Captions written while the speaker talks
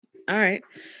All right.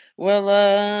 Well,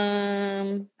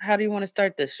 how do you want to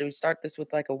start this? Should we start this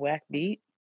with like a whack beat?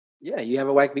 Yeah, you have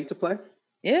a whack beat to play?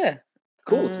 Yeah.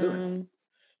 Cool, let's do it.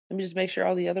 Let me just make sure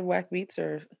all the other whack beats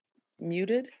are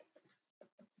muted.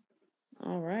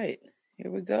 All right. Here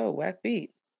we go. Whack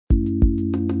beat.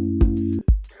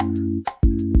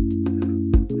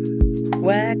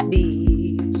 Whack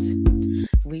beats.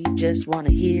 We just want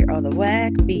to hear all the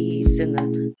whack beats in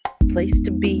the place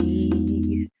to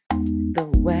be. The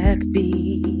whack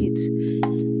beats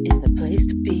in the place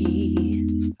to be.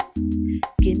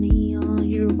 Give me all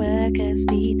your whack ass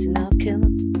beats and I'll kill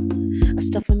them. I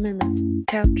stuff them in the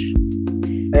couch.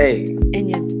 Hey. In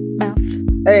your mouth.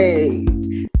 Hey.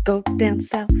 Go down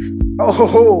south.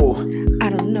 Oh. I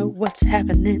don't know what's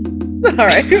happening. All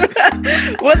right.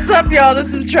 What's up, y'all?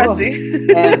 This is Tressie.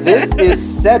 And this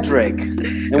is Cedric.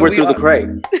 And we're through the crate.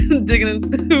 Digging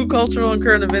into cultural and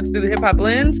current events through the hip-hop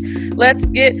lens. Let's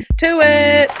get to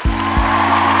it.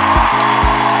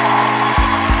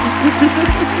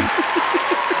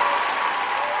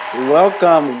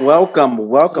 Welcome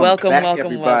back,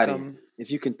 everybody.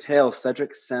 If you can tell,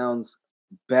 Cedric sounds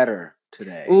better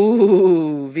today.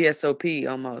 Ooh, VSOP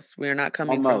almost. We are not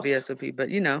coming from VSOP, but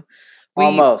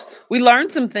we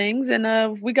learned some things,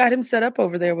 and we got him set up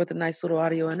over there with a nice little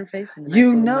audio interface and a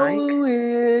nice little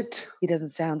mic. He doesn't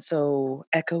sound so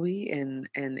echoey and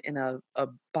in a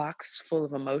box full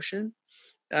of emotion.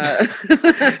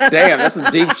 Damn, that's some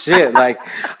deep shit. Like,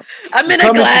 I'm in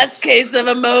a glass case of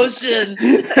emotion.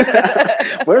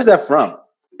 Where's that from?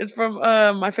 It's from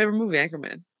my favorite movie,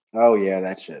 Anchorman. Oh yeah,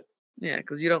 that shit. Yeah,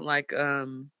 because you don't like.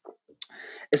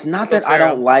 It's not that I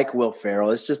don't like Will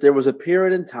Ferrell. It's just there was a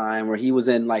period in time where he was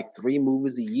in like 3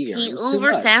 movies a year. He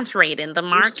oversaturated the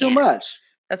market. Too much.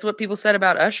 That's what people said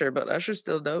about Usher, but Usher's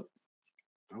still dope.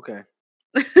 Okay.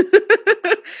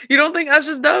 You don't think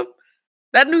Usher's dope?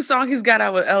 That new song he's got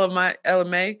out with Ella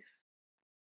Mai,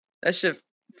 that shit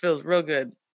feels real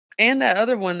good. And that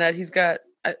other one that he's got.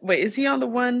 Wait, is he on the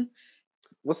one?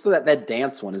 What's that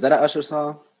dance one? Is that an Usher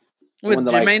song? With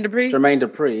Jermaine Dupri? Jermaine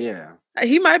Dupri, yeah.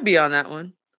 He might be on that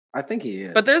one. I think he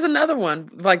is. But there's another one,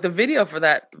 like the video for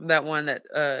that one that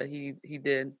he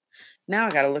did. Now I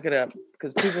gotta look it up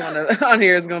because people on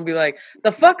here is gonna be like,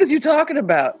 "The fuck is you talking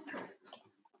about?"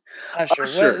 Usher.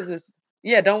 What is this?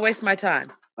 Yeah, don't waste my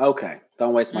time. Okay,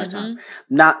 don't waste my time.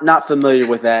 Not familiar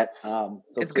with that. So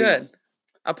it's good.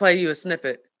 I'll play you a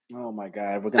snippet. Oh my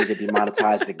god, we're gonna get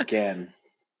demonetized again.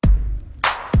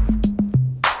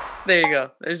 There you go.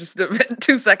 There's just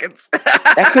 2 seconds.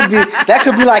 that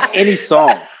could be like any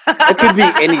song. It could be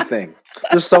anything.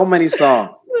 There's so many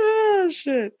songs. Oh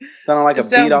shit! Sounding like a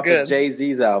beat off of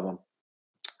Jay-Z's album.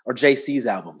 Or JC's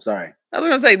album, sorry. I was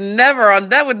gonna say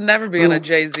that would never be on a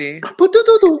Jay-Z.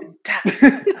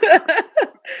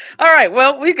 All right,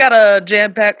 well, we got a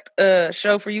jam-packed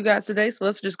show for you guys today, so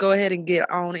let's just go ahead and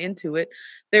get on into it.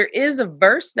 There is a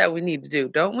verse that we need to do,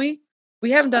 don't we? We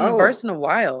haven't done a verse in a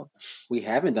while. We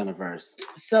haven't done a verse.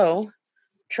 So,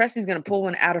 Tressie's gonna pull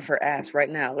one out of her ass right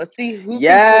now. Let's see who can pull one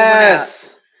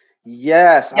out.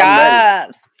 Yes, I'm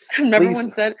ready. Remember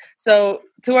when said so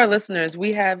to our listeners,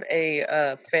 we have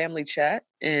a family chat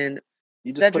and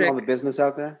you just put all the business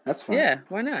out there? That's fine. Yeah,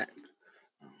 why not?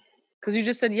 Because you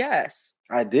just said yes.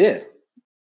 I did.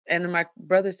 And then my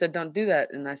brother said, don't do that.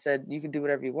 And I said, you can do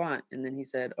whatever you want. And then he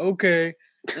said, okay.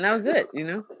 And that was it, you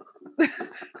know?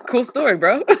 Cool story,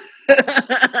 bro.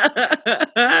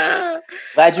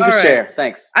 Glad you could share.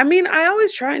 Thanks. I mean, I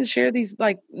always try and share these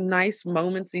like nice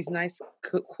moments, these nice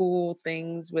cool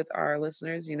things with our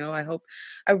listeners. You know, I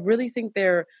really think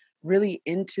they're really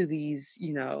into these,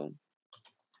 you know,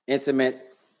 intimate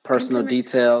personal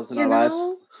details in our lives.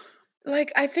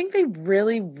 Like, I think they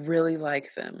really, really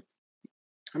like them.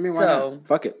 I mean, why not?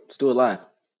 Fuck it. Let's do it live.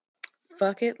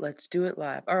 Fuck it. Let's do it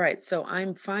live. All right. So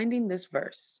I'm finding this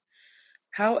verse.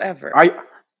 However,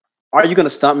 are you going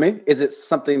to stump me? Is it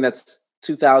something that's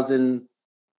 2000?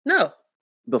 No.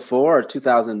 Before or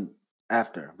 2000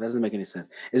 after? That doesn't make any sense.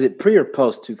 Is it pre or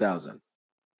post 2000?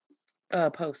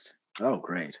 Post. Oh,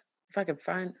 great. If I could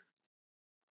find.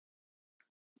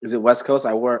 Is it West Coast?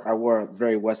 I wore a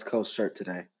very West Coast shirt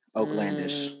today.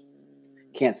 Oaklandish.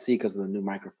 Can't see because of the new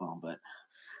microphone, but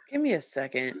give me a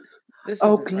second. This is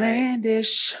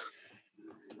Oaklandish.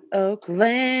 Right.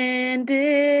 Oaklandish.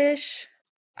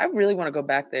 I really want to go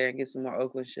back there and get some more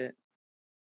Oakland shit.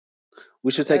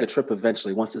 We should take a trip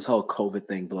eventually once this whole COVID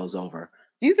thing blows over.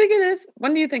 Do you think it is?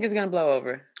 When do you think it's going to blow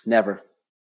over? Never.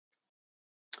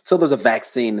 So there's a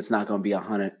vaccine that's not going to be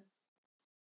 100.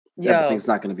 Everything's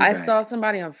not going to be I saw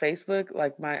somebody on Facebook,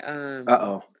 like my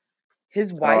Uh-oh.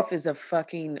 His wife is a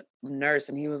fucking nurse,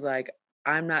 and he was like,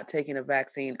 I'm not taking a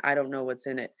vaccine. I don't know what's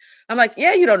in it. I'm like,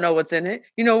 yeah, you don't know what's in it.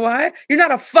 You know why? You're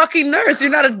not a fucking nurse. You're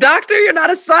not a doctor. You're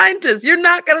not a scientist. You're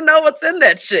not going to know what's in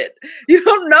that shit. You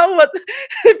don't know what,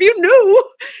 if you knew,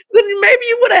 then maybe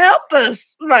you would have helped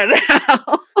us by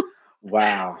now.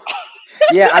 Wow.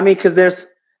 Yeah, I mean, because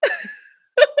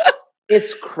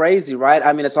it's crazy, right?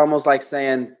 I mean, it's almost like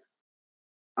saying,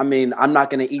 I mean, I'm not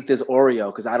going to eat this Oreo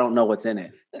because I don't know what's in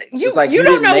it. You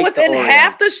don't know what's in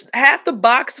half the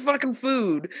box fucking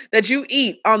food that you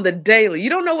eat on the daily. You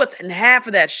don't know what's in half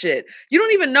of that shit. You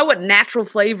don't even know what natural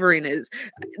flavoring is.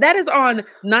 That is on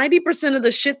 90% of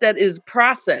the shit that is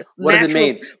processed. What does it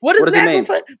mean? What does natural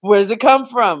flavor? Where does it come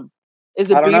from? Is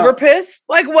it beaver piss?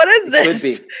 Like, what is this?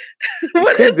 It could be.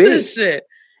 What is this shit?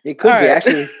 It could be.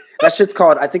 Actually, that shit's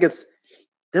called, I think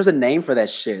there's a name for that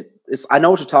shit. I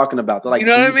know what you're talking about. They're like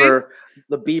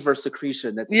the beaver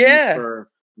secretion that's used for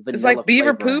vanilla. It's like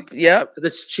beaver flavoring. Poop. Yep. Because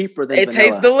it's cheaper than vanilla. It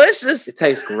tastes delicious. It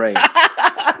tastes great.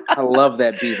 I love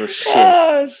that beaver shit.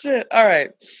 Oh, shit. All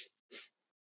right.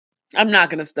 I'm not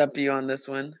going to stump you on this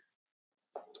one.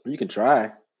 You can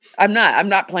try. I'm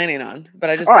not planning on, but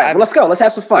I just. All right, well, let's go. Let's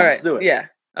have some fun. Let's do it. Yeah.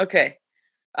 Okay.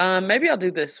 Maybe I'll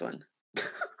do this one.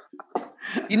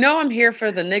 You know I'm here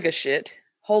for the nigga shit.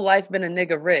 Whole life been a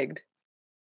nigga rigged.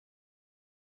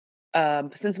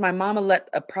 Since my mama let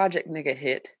a project nigga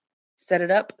hit, set it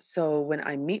up so when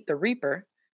I meet the reaper,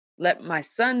 let my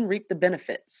son reap the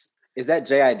benefits. Is that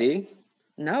JID?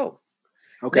 No.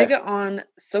 Okay. Nigga on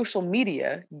social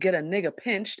media, get a nigga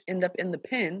pinched, end up in the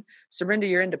pen, surrender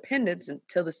your independence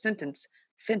until the sentence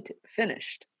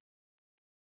finished.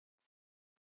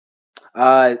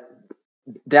 Down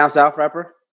south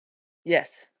rapper?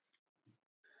 Yes.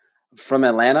 From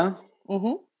Atlanta?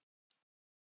 Mm-hmm.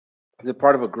 Is it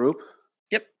part of a group?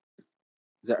 Yep.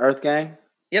 Is it Earth Gang?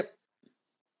 Yep.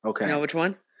 Okay. You know which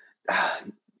one?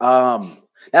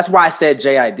 That's why I said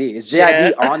JID. Is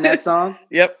JID on that song?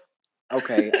 Yep.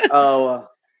 Okay. Oh,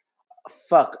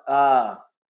 fuck.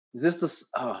 Is this the?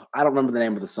 I don't remember the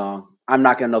name of the song. I'm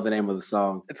not gonna know the name of the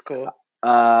song. It's cool.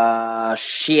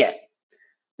 Shit.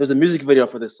 There's a music video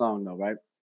for this song, though, right?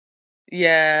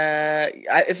 Yeah.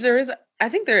 If there is, I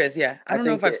think there is. Yeah. I don't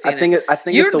know if I've seen it. I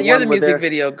think it's the one. You're the music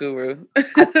video guru. I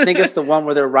think it's the one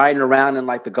where they're riding around in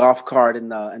like the golf cart in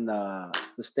the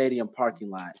stadium parking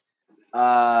lot.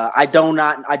 I do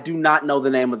not know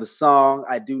the name of the song.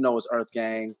 I do know it's Earth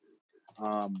Gang.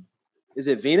 Is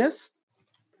it Venus?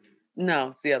 No,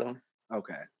 it's the other one.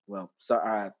 Okay. Well, so all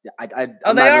right.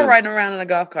 They are riding around in a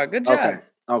golf cart. Good job.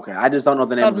 Okay. I just don't know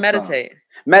the name of the Meditate. song.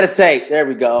 Meditate. There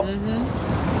we go. Mm-hmm.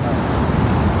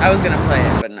 I was gonna play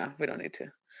it, but no, we don't need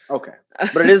to. Okay.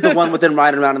 But it is the one with them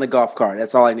riding around in the golf cart.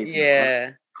 That's all I need to know. Yeah.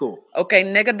 Right? Cool. Okay,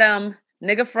 nigga dumb,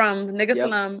 nigga from, nigga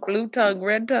slum, blue tongue,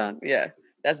 red tongue. Yeah.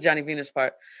 That's Johnny Venus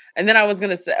part. And then I was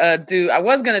gonna say, I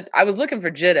was looking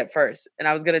for Jid at first, and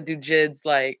I was gonna do Jid's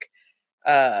like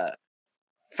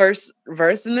first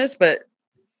verse in this, but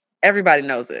everybody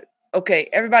knows it. Okay,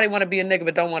 everybody want to be a nigga,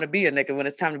 but don't want to be a nigga when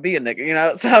it's time to be a nigga, you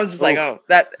know? So I was just like,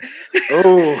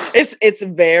 it's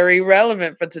very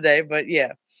relevant for today, but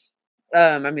yeah.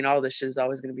 I mean, all this shit is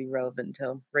always going to be relevant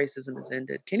until racism is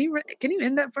ended. Can you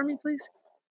end that for me, please?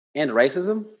 End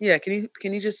racism? Yeah, can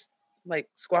you just like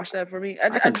squash that for me?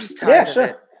 I'm just tired. Yeah, sure. Of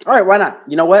it. All right, why not?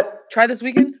 You know what? Try this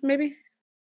weekend, maybe.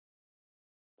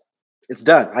 It's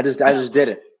done. I just did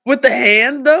it. With the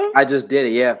hand, though? I just did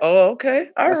it, yeah. Oh, okay.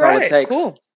 That's all it takes.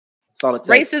 Cool. That's all it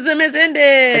takes. Racism is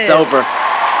ended. It's over.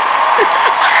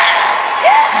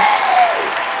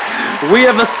 We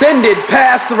have ascended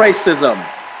past racism.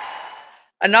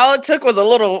 And all it took was a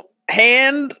little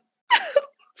hand.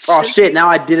 Oh, shit. Now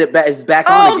I did it back. It's back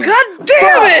on again. Oh, God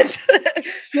damn it.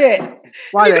 Shit.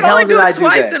 Why the hell did I do that?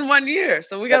 Twice in 1 year.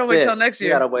 So we got to wait till next year.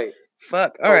 We got to wait.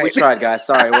 Fuck. All right. We tried, guys.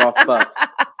 Sorry. We're all fucked.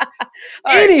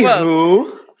 Anywho.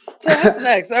 Well, so what's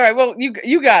next? All right. Well,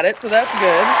 you got it. So that's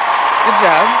good. Good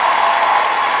job.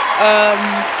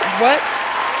 What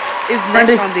is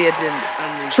next on the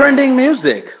agenda? Trending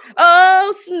music.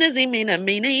 Oh, snizzy meena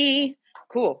meanie.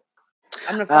 Cool.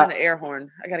 I'm gonna find the air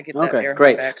horn. I gotta get that air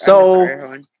horn back.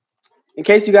 So, in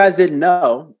case you guys didn't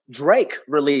know, Drake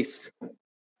released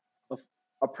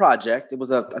a project. I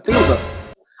think it was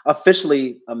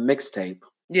officially a mixtape.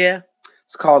 Yeah.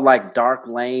 It's called like Dark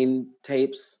Lane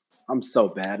Tapes. I'm so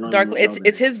bad.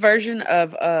 It's his version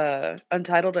of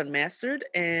Untitled Unmastered,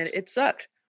 and it sucked.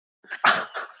 I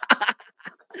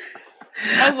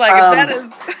was like, if that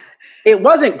is. It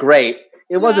wasn't great.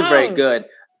 It wasn't very good.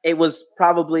 It was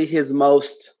probably his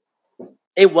most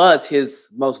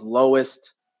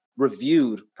lowest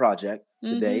reviewed project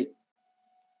to date.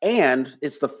 And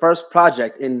it's the first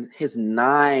project in his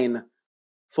 9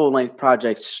 full-length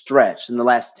projects stretch in the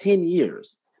last 10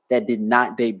 years that did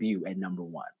not debut at number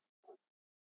 1.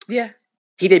 Yeah.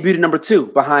 He debuted at number 2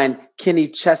 behind Kenny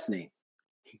Chesney.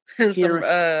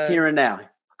 Here and Now.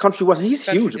 Country Western. He's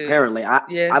huge, dude. Apparently.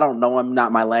 I don't know him,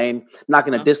 not my lane. I'm not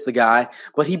going to diss the guy,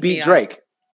 but he beat Drake.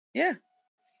 Yeah.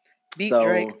 Beat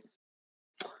Drake.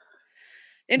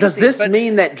 Does this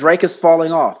mean that Drake is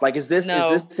falling off? Like, is this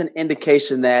an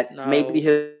indication that maybe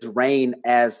his reign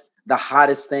as the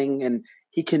hottest thing and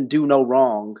he can do no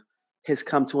wrong has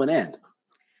come to an end?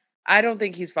 I don't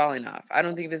think he's falling off. I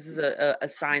don't think this is a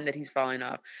sign that he's falling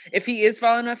off. If he is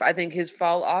falling off, I think his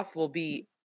fall off will be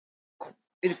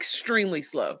extremely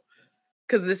slow.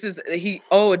 Because this is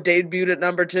debuted at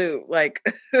number 2. Like,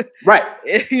 right.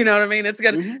 You know what I mean? It's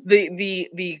gonna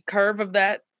the curve of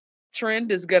that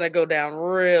trend is gonna go down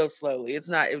real slowly. It's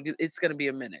gonna be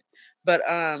a minute. But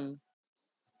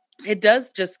it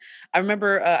does just, I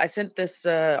remember I sent this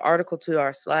article to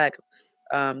our Slack,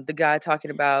 the guy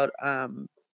talking about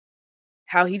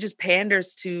how he just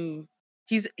panders to,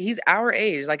 he's our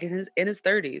age, like in his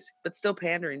 30s, but still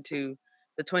pandering to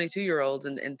the 22-year-olds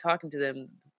and talking to them.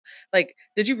 Like,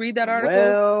 did you read that article?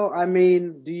 Well, I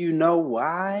mean, do you know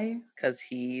why? Because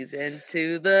he's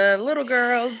into the little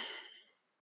girls.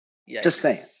 Yikes. Just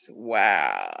saying.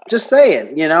 Wow. Just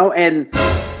saying, and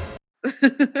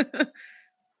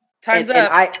time's up.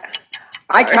 And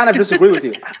I kind of disagree with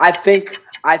you. I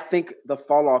think the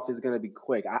fall off is going to be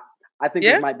quick. I think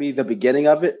this might be the beginning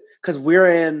of it, because we're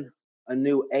in a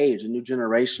new age, a new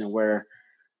generation where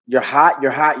you're hot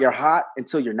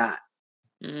until you're not.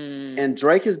 And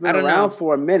Drake has been around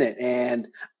for a minute, and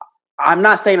I'm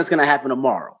not saying it's going to happen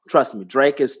tomorrow. Trust me,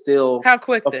 Drake is still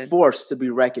a force to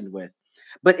be reckoned with.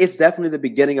 But it's definitely the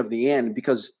beginning of the end,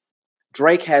 because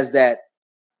Drake is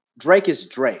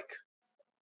Drake.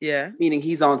 Yeah. Meaning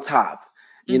he's on top,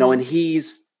 and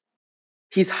he's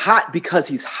hot because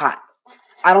he's hot.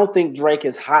 I don't think Drake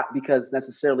is hot because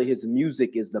necessarily his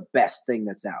music is the best thing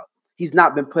that's out. He's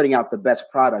not been putting out the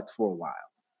best product for a while.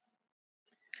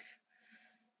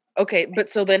 Okay,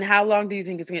 but so then how long do you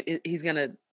think it's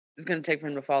gonna take for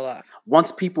him to fall off?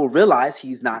 Once people realize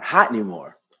he's not hot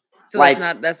anymore. So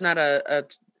that's not a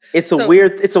it's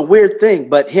a weird thing,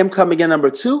 but him coming in number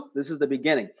 2, this is the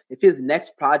beginning. If his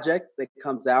next project that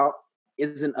comes out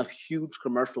isn't a huge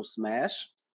commercial smash.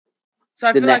 So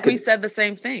I feel like we said the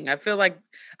same thing. I feel like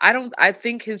I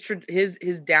think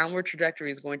his downward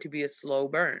trajectory is going to be a slow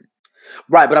burn.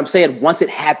 Right, but I'm saying once it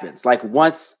happens, like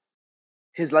once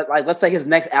his like let's say his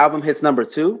next album hits number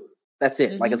 2, that's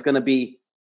it. Like it's gonna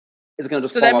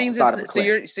just fall off the side of a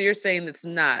cliff. So you're saying it's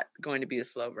not going to be a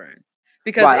slow burn,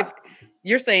 because if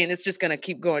you're saying it's just gonna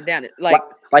keep going down, like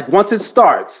once it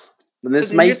starts, then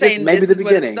this may be the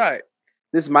beginning.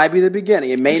 This might be the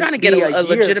beginning. It may. I'm trying to get a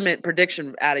legitimate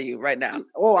prediction out of you right now.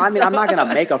 Oh, I mean, I'm not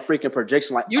gonna make a freaking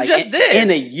prediction like you just did.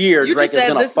 In a year, Drake is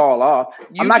gonna fall off.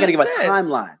 I'm not gonna give a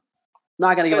timeline.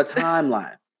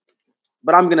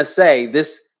 But I'm gonna say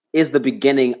this is the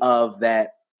beginning of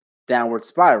that downward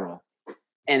spiral.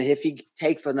 And if he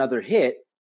takes another hit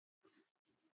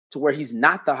to where he's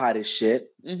not the hottest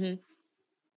shit,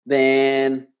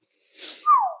 then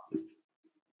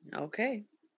okay.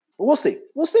 We'll see.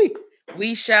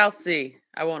 We shall see.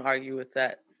 I won't argue with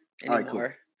that anymore. All right, cool.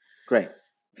 Great.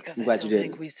 Because I still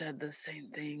think we said the same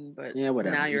thing, but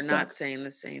whatever. Now you're not saying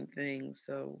the same thing,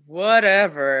 so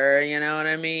whatever. You know what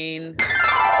I mean?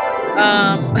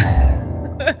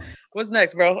 What's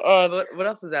next, bro? What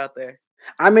else is out there?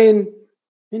 I mean,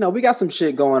 we got some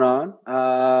shit going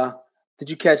on. Did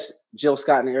you catch Jill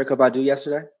Scott and Erykah Badu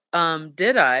yesterday?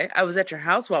 Did I? I was at your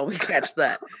house while we catch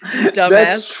that. Dumbass.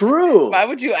 That's true. Why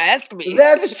would you ask me?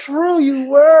 That's true. You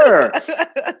were.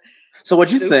 So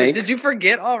what'd you think? Did you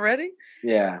forget already?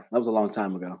 Yeah, that was a long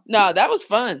time ago. No, that was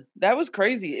fun. That was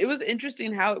crazy. It was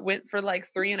interesting how it went for like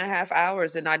 3.5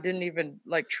 hours and I didn't even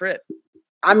trip.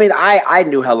 I mean, I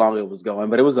knew how long it was going,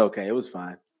 but it was okay. It was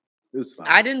fine.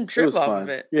 I didn't trip off of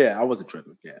it. Yeah, I wasn't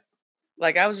tripping. Yeah.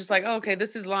 Like, I was just like, oh, okay,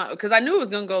 this is long. Because I knew it was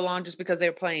going to go long just because they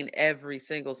were playing every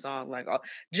single song. Like,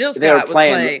 Jill Scott was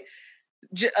playing.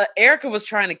 Erykah was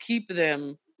trying to keep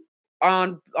them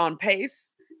on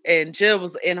pace. And Jill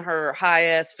was in her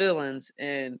high-ass feelings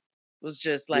and was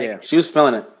just like... Yeah, she was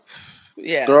feeling it.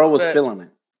 Yeah. Girl was feeling it.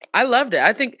 I loved it.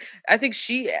 I think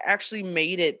she actually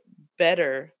made it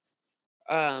better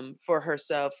for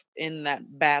herself in that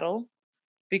battle.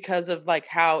 Because of like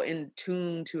how in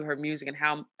tune to her music and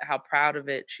how proud of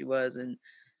it she was,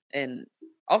 and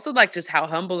also like just how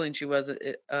humbling she was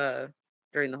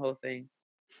during the whole thing.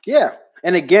 Yeah,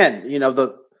 and again,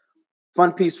 the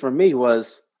fun piece for me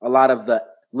was a lot of the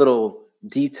little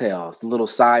details, the little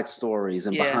side stories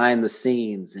and Yeah. behind the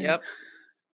scenes, and Yep.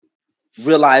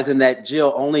 realizing that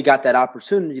Jill only got that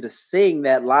opportunity to sing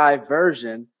that live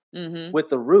version Mm-hmm. with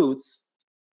the Roots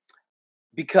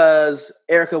because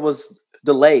Erica was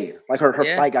delayed. Like her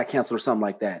Yeah. flight got canceled or something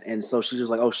like that. And so she's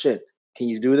just like, oh shit, can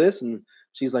you do this? And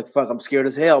she's like, fuck, I'm scared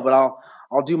as hell, but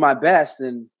I'll do my best.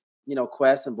 And you know,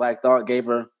 Quest and Black Thought gave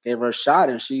her a shot,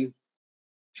 and she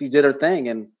did her thing.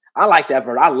 And I like that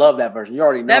version. I love that version. You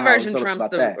already know That how I version feel trumps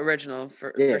about the that. original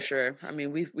for Yeah. sure. I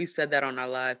mean, we said that on our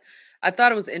live. I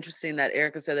thought it was interesting that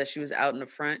Erica said that she was out in the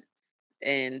front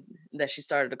and that she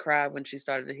started to cry when she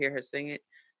started to hear her sing it.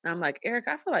 And I'm like,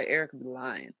 Erica, I feel like Erica be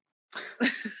lying.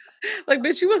 Like,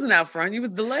 bitch, you wasn't out front. You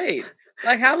was delayed.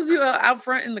 Like, how was you out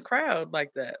front in the crowd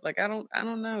like that? Like, I don't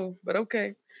know, but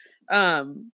okay.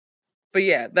 But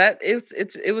yeah, that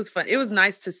it was fun. It was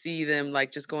nice to see them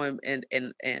like just going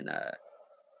and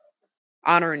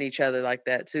honoring each other like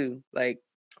that too. Like,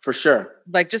 For sure.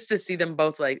 like just to see them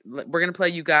both like, we're gonna play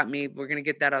You Got Me. We're gonna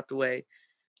get that out the way.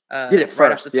 Did it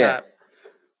right off first, the yeah. top,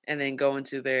 and then go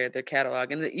into their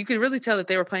catalog, and you could really tell that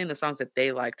they were playing the songs that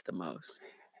they liked the most.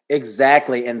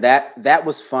 Exactly. And that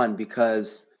was fun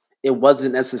because it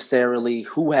wasn't necessarily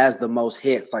who has the most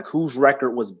hits, like whose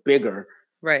record was bigger.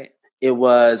 Right. It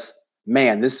was,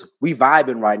 man, we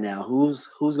vibing right now. Who's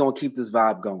gonna keep this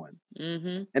vibe going?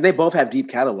 Mm-hmm. And they both have deep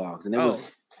catalogs, and there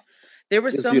were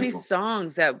it's so beautiful. many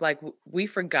songs that like we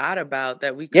forgot about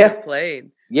that we could have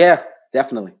played. Yeah,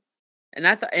 definitely. And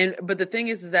I thought, but the thing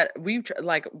is that we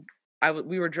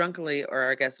were drunkenly, or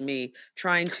I guess me,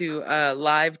 trying to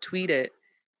live tweet it,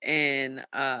 and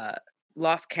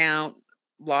lost count,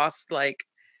 lost like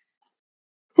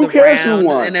who cares who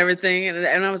won and everything,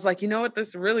 and I was like, you know what,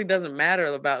 this really doesn't matter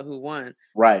about who won,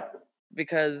 right?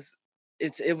 Because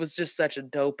it was just such a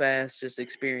dope ass just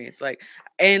experience, like,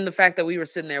 and the fact that we were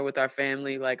sitting there with our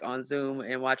family like on Zoom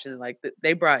and watching, like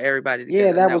they brought everybody together.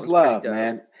 Yeah, that was love,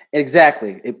 man.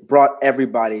 Exactly, it brought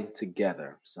everybody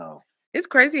together. So it's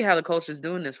crazy how the culture is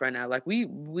doing this right now. Like we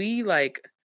like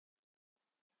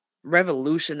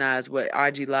revolutionize what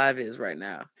IG Live is right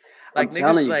now. Like, I'm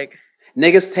telling you, like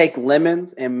niggas take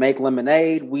lemons and make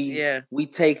lemonade. We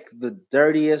take the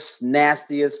dirtiest,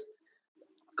 nastiest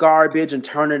garbage and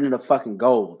turn it into fucking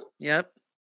gold. Yep.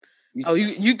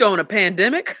 You throwing a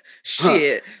pandemic?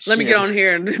 Shit. Let me get on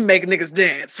here and make niggas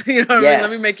dance. You know what I mean?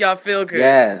 Let me make y'all feel good.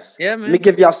 Yes. Yeah, man. Let me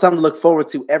give y'all something to look forward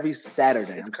to every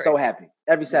Saturday. I'm so happy.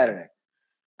 Every Saturday.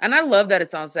 And I love that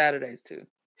it's on Saturdays too.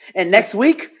 And next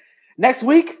week,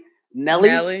 Nelly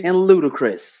and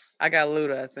Ludacris. I got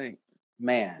Luda, I think.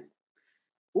 Man.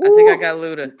 Ooh, I think I got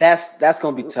Luda. That's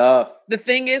gonna be tough. The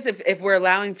thing is, if we're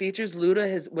allowing features,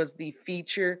 Luda was the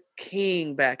feature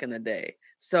king back in the day.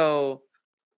 So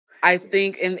I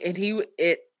think, and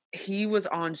he was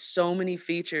on so many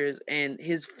features, and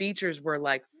his features were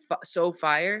like so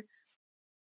fire.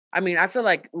 I mean, I feel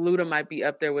like Luda might be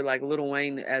up there with like Lil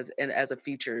Wayne as a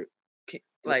feature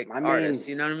like artist.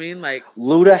 You know what I mean? Like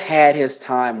Luda had his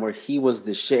time where he was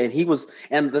the shit,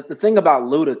 and the thing about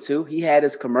Luda too, he had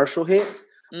his commercial hits,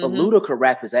 but Luda could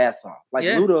rap his ass off. Like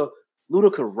Luda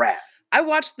could rap. I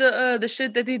watched the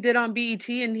shit that he did on BET,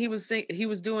 and he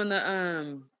was doing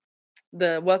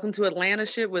the Welcome to Atlanta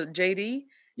shit with JD,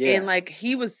 and like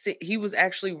he was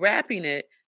actually rapping it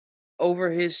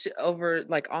over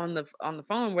like on the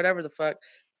phone, whatever the fuck,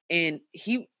 and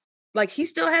he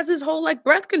still has his whole like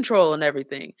breath control and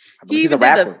everything. He even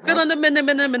did the fill in the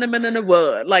minute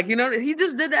what, like, you know, he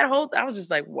just did that whole. I was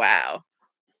just like, wow,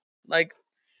 like,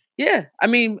 yeah. I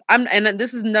mean, and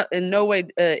this is in no way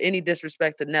any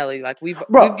disrespect to Nelly. Like we've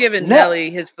given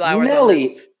Nelly his flowers.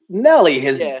 Nelly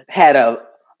has had a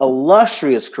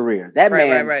illustrious career. That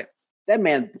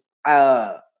man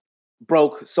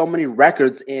broke so many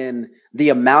records in the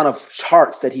amount of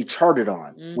charts that he charted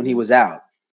on when he was out.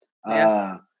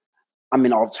 I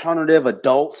mean, alternative,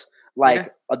 adult,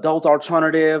 adult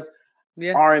alternative,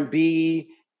 R&B,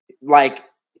 like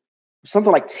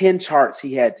something like 10 charts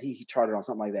he charted on,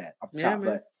 something like that off the top.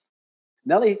 Man. But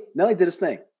Nelly did his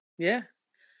thing. Yeah.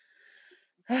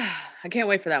 I can't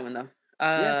wait for that one though.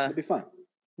 It'll be fun.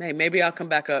 Hey, maybe I'll come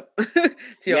back up to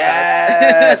your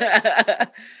house.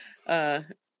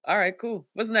 All right, cool.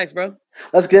 What's next, bro?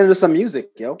 Let's get into some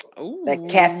music, yo. Ooh, that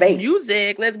cafe.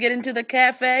 Music. Let's get into the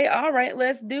cafe. All right,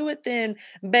 let's do it then,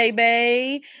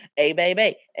 baby. Hey,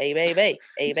 baby. Hey, baby.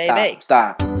 Hey, baby.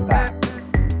 Stop.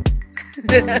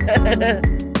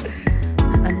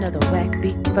 Another whack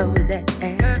beat for that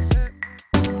ass.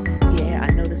 Yeah,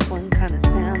 I know this one kind of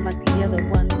sound like the other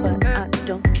one, but I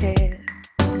don't care.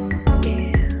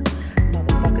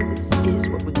 This is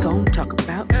what we're gonna talk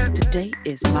about. Today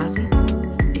is Mozzie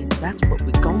in that's what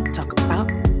we gon' talk about.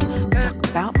 Talk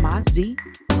about my Z.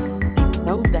 You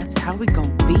know that's how we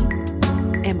gon' be.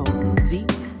 MOZZY.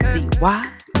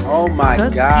 Oh my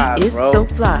God, he is bro. so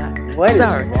fly. What is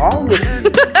Sorry. wrong with you?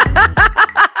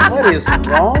 What is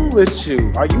wrong with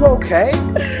you? Are you okay?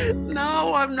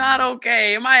 No, I'm not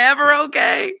okay. Am I ever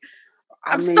okay?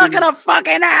 I'm mean- stuck in a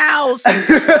fucking house.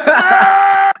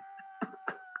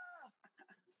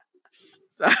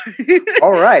 Sorry.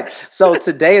 All right. So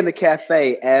today in the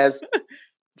cafe, as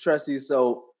Tressie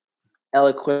so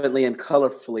eloquently and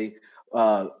colorfully,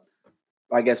 I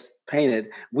guess, painted,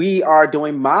 we are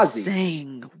doing Mozzy.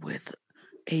 Sang with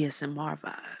ASMR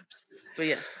vibes. But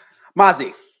yes.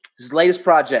 Mozzy, his latest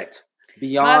project,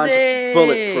 Beyond Mozzy.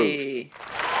 Bulletproof.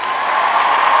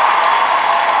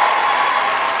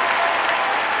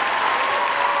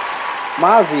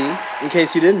 Mozzy, in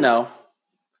case you didn't know,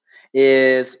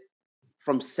 is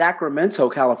from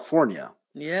Sacramento, California.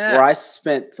 Yeah. Where I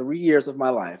spent 3 years of my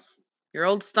life. Your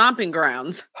old stomping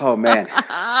grounds. Oh, man.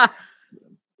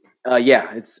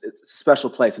 Yeah, it's a special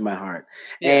place in my heart.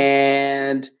 Yeah.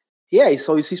 And yeah,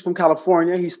 so he's from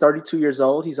California. He's 32 years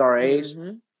old. He's our age.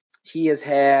 Mm-hmm. He has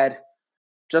had,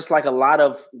 just like a lot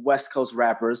of West Coast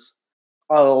rappers,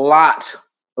 a lot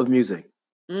of music.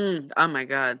 Oh my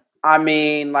God. I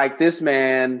mean, like, this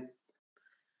man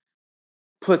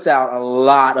puts out a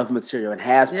lot of material and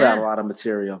has put out a lot of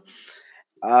material.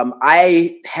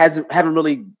 I haven't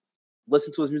really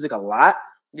listened to his music a lot.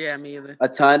 Yeah, me either. A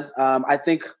ton. I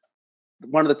think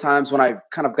one of the times when I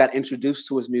kind of got introduced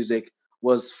to his music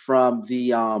was from the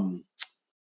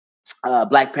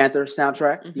Black Panther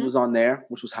soundtrack. Mm-hmm. He was on there,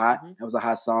 which was hot. Mm-hmm. It was a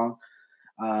hot song.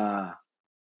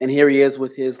 And here he is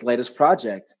with his latest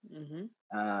project,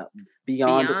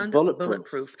 Beyond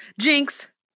Bulletproof. Jinx.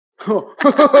 All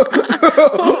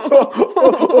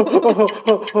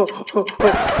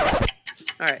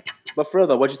right. But for real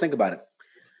though, what'd you think about it?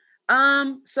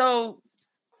 So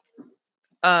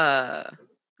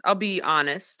I'll be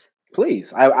honest.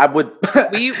 Please. I would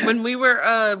when we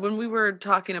were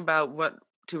talking about what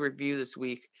to review this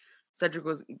week, Cedric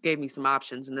gave me some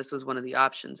options, and this was one of the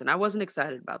options, and I wasn't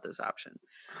excited about this option.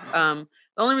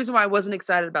 The only reason why I wasn't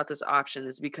excited about this option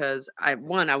is because I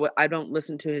don't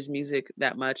listen to his music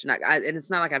that much, and and it's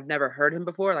not like I've never heard him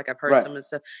before. Like, I've heard some of his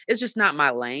stuff. It's just not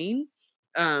my lane.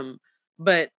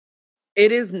 But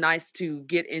it is nice to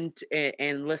get into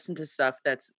and listen to stuff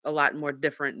that's a lot more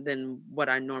different than what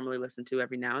I normally listen to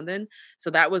every now and then. So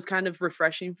that was kind of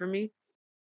refreshing for me.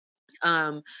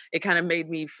 It kind of made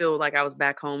me feel like I was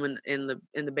back home in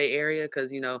the Bay Area,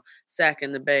 because, you know, Sac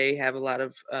and the Bay have a lot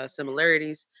of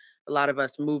similarities. A lot of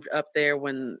us moved up there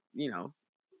when, you know,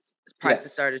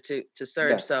 prices started to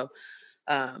surge. Yes. So,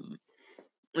 and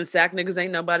Sac niggas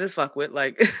ain't nobody to fuck with.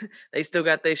 Like, they still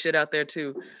got their shit out there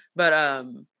too. But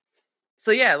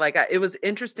so yeah, like, it was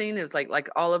interesting. It was like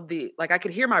all of the, like, I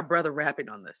could hear my brother rapping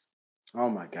on this. Oh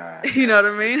my God. You know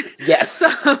what I mean? Yes.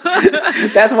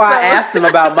 That's why I asked him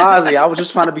about Mozzy. I was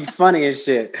just trying to be funny and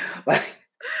shit. Like,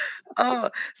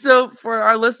 so for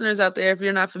our listeners out there, if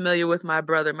you're not familiar with my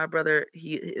brother,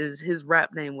 his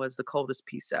rap name was The Coldest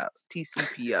Piece Out,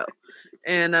 TCPO.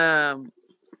 And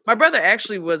my brother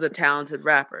actually was a talented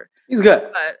rapper. He's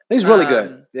good. But, he's really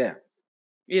good. Yeah.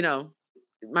 You know,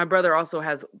 my brother also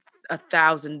has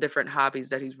 1,000 different hobbies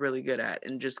that he's really good at,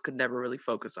 and just could never really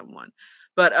focus on one.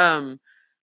 But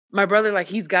my brother, like,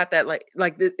 he's got that, like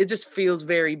it just feels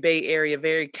very Bay Area,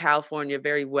 very California,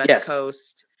 very West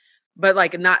Coast, but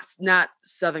like not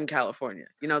Southern California.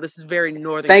 You know, this is very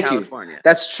Northern California. You.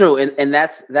 That's true, and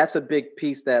that's a big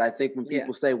piece that I think when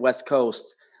people say West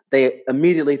Coast, they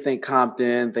immediately think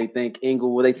Compton, they think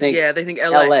Inglewood, they think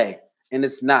LA. And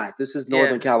it's not. This is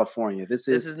Northern California. This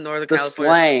is Northern the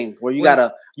California. Slang where you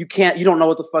don't know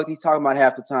what the fuck he's talking about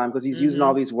half the time, because he's using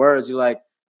all these words. You're like,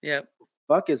 yep.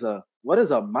 What is a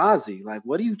Mozzy? Like,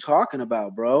 what are you talking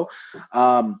about, bro?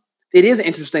 It is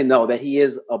interesting though that he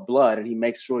is a blood, and he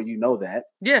makes sure you know that.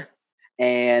 Yeah.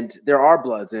 And there are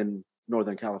bloods in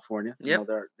Northern California. Yep. You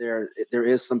know, there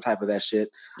is some type of that shit.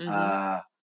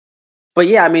 But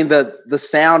yeah, I mean, the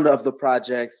sound of the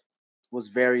project was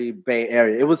very Bay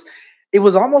Area. It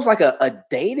was almost like a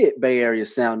dated Bay Area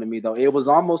sound to me, though. It was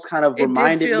almost kind of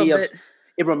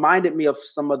reminded me of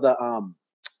some of the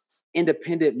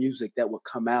independent music that would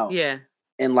come out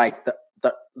in like the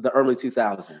early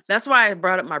 2000s. That's why I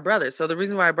brought up my brother. So the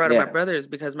reason why I brought up my brother is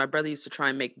because my brother used to try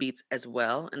and make beats as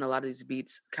well, and a lot of these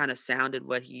beats kind of sounded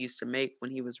what he used to make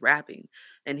when he was rapping,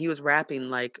 and he was rapping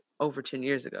like over 10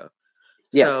 years ago.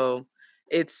 Yes. So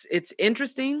it's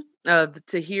interesting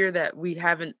to hear that we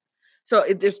haven't. So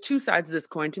there's two sides of this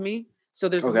coin to me. So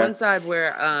there's one side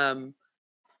where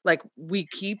like we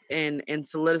keep and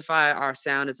solidify our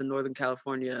sound as a Northern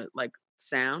California like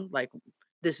sound. Like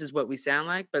this is what we sound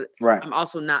like, but Right. I'm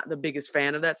also not the biggest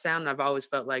fan of that sound. I've always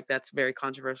felt like that's very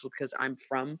controversial because I'm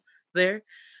from there.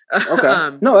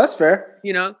 Okay. No, that's fair.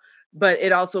 You know, but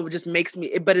it also just makes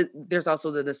me, there's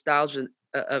also the nostalgia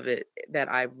of it that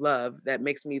I love that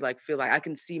makes me like feel like I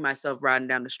can see myself riding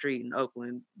down the street in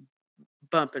Oakland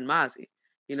bumping Mozzie,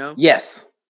 you know? Yes.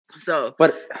 So,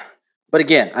 but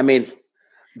again, I mean,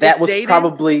 that was dated.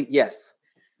 probably, yes,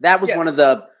 that was Yeah. one of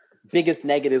the biggest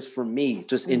negatives for me,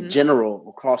 just in Mhm. general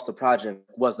across the project,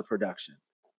 was the production.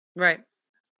 Right.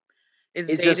 It's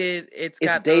It dated. It's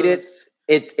got dated. those.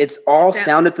 It's all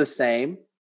sounded the same.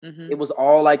 Mhm. It was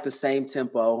all like the same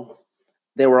tempo.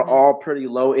 They were Mhm. all pretty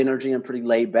low energy and pretty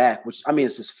laid back, which I mean,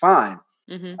 it's just fine.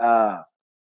 Mhm.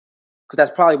 Because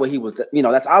that's probably what he was, you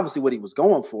know, that's obviously what he was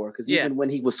going for. Because Yeah. even when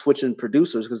he was switching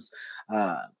producers, because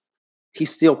he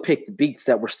still picked the beats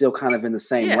that were still kind of in the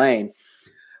same Yeah. lane.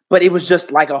 But it was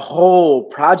just like a whole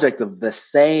project of the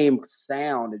same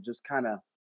sound. It just kind of,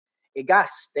 it got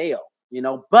stale, you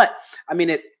know. But I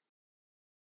mean,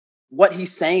 what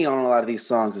he's saying on a lot of these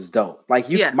songs is dope. Like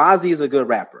Yeah. Mozzie is a good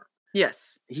rapper.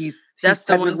 Yes. He's That's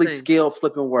the one technically thing. skilled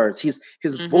flipping words. His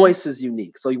Mhm. voice is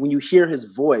unique. So when you hear his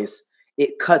voice,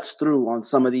 it cuts through on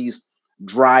some of these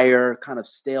drier, kind of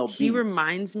stale beats. He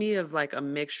reminds me of like a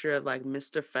mixture of like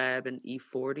Mr. Fab and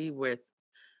E40 with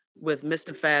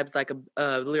Mr. Fab's like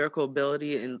a lyrical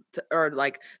ability or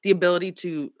like the ability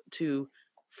to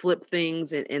flip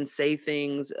things and say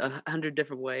things 100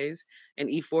 different ways, and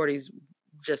E40's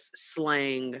just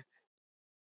slang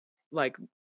like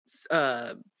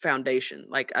foundation.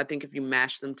 Like I think if you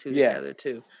mash them two Yeah. together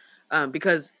too,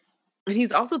 because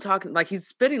he's also talking like he's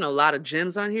spitting a lot of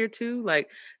gems on here too. Like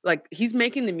he's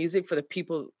making the music for the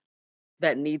people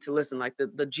that need to listen, like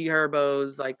the G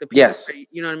Herbos, like the people, Yes.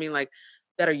 you know what I mean, like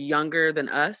that are younger than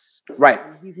us. Right.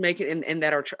 He's making and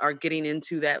that are getting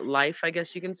into that life, I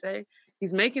guess you can say.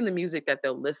 He's making the music that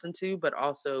they'll listen to, but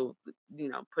also, you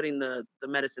know, putting the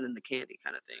medicine in the candy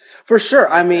kind of thing. For sure.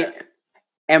 Like I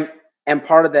mean, and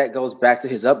part of that goes back to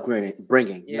his upbringing.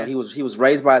 You know, Yeah. he was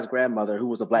raised by his grandmother, who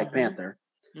was a Black Mhm. Panther.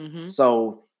 Mhm.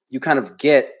 So you kind of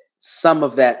get some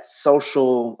of that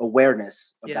social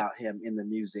awareness Yeah. about him in the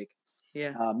music.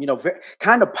 Yeah. You know,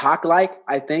 kind of Pac-like,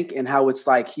 I think, in how it's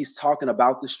like he's talking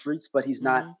about the streets, but he's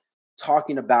not Mhm.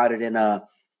 talking about it in a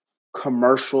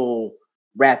commercial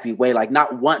rappy way. Like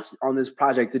not once on this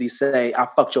project did he say, "I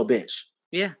fucked your bitch."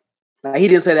 Yeah. Now, he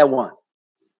didn't say that once.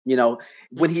 You know,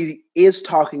 when Mhm. he is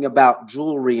talking about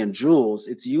jewelry and jewels,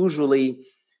 it's usually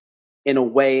in a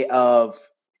way of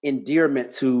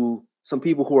endearment to some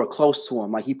people who are close to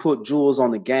him. Like he put jewels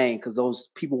on the gang because those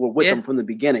people were with Yeah. him from the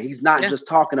beginning. He's not Yeah. just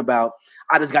talking about,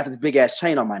 I just got this big ass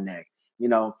chain on my neck, you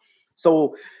know?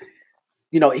 So,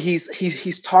 you know,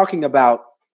 he's talking about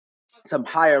some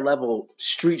higher level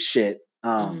street shit.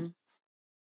 Mhm.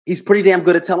 He's pretty damn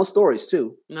good at telling stories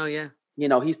too. No, yeah. You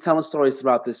know, he's telling stories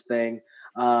throughout this thing.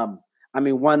 I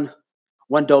mean, one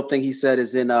dope thing he said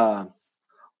is in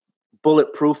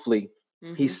Bulletproofly.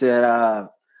 He Mhm. said,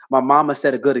 my mama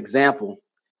set a good example.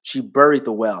 She buried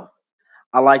the wealth.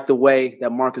 I like the way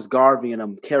that Marcus Garvey and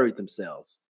them carried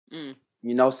themselves. Mm.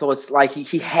 You know, so it's like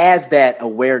he has that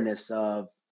awareness of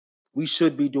we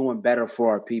should be doing better for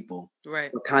our people.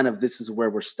 Right. But kind of this is where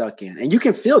we're stuck in. And you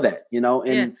can feel that, you know,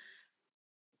 and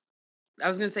Yeah. I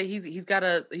was gonna say he's got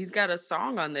a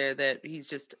song on there that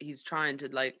he's trying to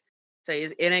like say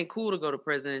it ain't cool to go to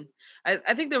prison.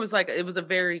 I think there was like it was a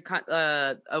very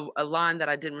a line that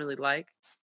I didn't really like.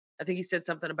 I think he said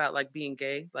something about like being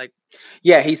gay. Like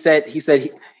yeah, he said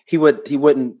he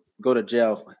wouldn't go to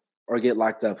jail or get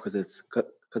locked up because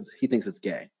he thinks it's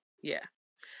gay. Yeah.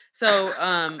 So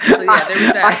yeah, there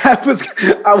was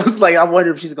that. I was like, I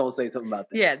wonder if she's gonna say something about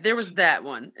that. Yeah, there was that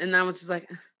one, and I was just like,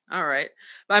 all right.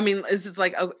 But I mean, it's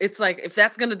like if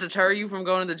that's gonna deter you from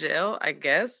going to the jail, I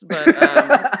guess. But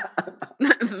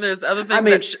there's other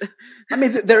things. I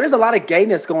mean, there is a lot of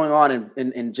gayness going on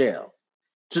in jail.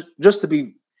 Just to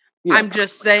be, you know, I'm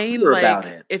just saying, like, about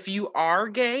it. If you are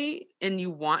gay and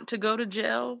you want to go to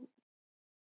jail,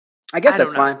 I guess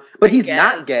that's fine. But he's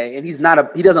not gay, and he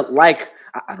doesn't like.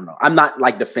 I don't know. I'm not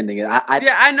like defending it. Yeah,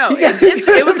 I know.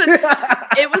 It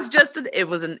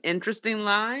was an interesting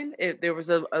line. There was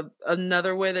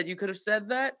another way that you could have said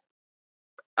that.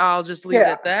 I'll just leave it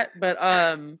at that.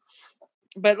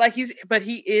 But like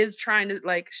he is trying to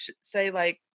like say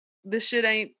like this shit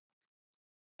ain't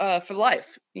for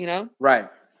life, you know? Right.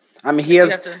 I mean, he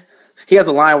has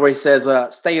a line where he says,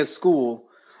 "Stay in school.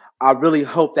 I really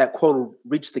hope that quote will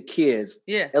reach the kids,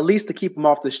 Yeah. at least to keep them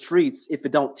off the streets if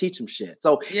it don't teach them shit.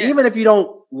 So Yeah. even if you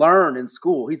don't learn in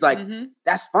school, he's like,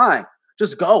 that's fine.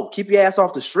 Just go. Keep your ass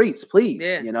off the streets, please.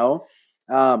 Yeah. You know?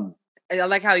 I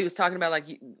like how he was talking about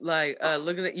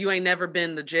looking at, you ain't never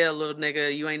been to jail, little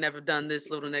nigga. You ain't never done this,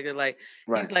 little nigga. Like,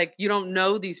 he's like, you don't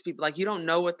know these people. Like, you don't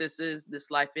know what this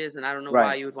life is. And I don't know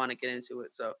why you would want to get into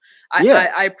it. So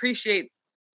I appreciate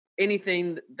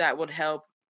anything that would help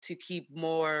to keep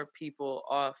more people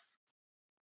off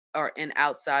and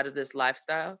outside of this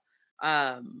lifestyle.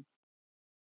 I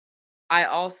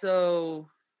also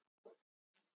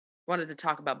wanted to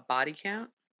talk about Body Count.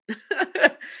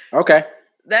 Okay.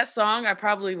 That song, I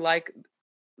probably like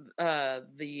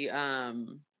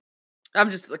I'm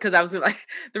just because I was like,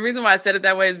 the reason why I said it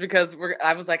that way is because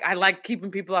I was like, I like keeping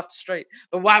people off the street,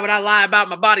 but why would I lie about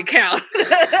my body count?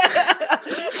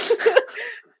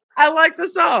 I like the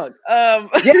song.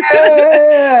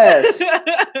 Yes.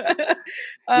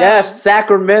 Yes,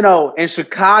 Sacramento and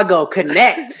Chicago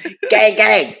connect. Gang,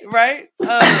 gang. Right?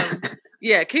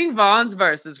 Yeah, King Von's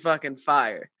verse is fucking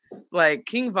fire. Like,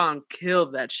 King Von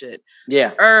killed that shit.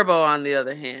 Yeah. Herbo, on the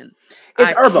other hand.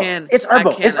 It's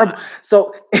Herbo.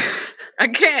 So I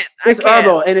can't. It's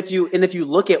Herbo. And if you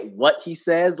look at what he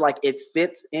says, like, it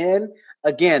fits in.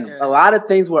 Again, a lot of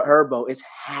things with Herbo is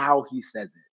how he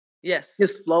says it. Yes.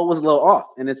 His flow was a little off.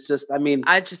 And it's just, I mean,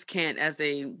 I just can't as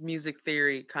a music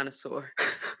theory connoisseur.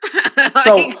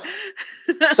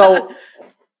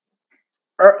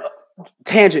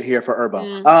 Tangent here for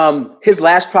Herbo. His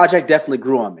last project definitely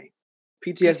grew on me.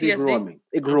 PTSD grew on me.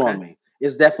 It grew on me.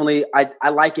 It's definitely, I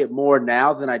like it more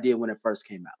now than I did when it first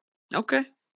came out. Okay.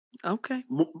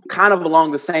 Kind of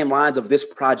along the same lines of this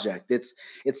project. It's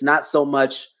not so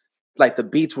much like the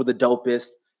beats were the dopest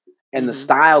and the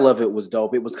style of it was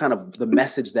dope. It was kind of the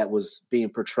message that was being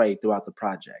portrayed throughout the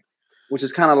project, which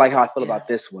is kind of like how I feel about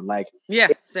this one. Like,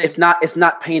 it's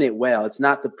not painted well. It's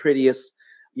not the prettiest.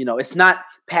 You know, it's not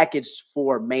packaged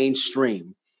for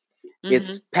mainstream.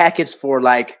 It's packaged for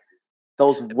like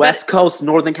those West Coast,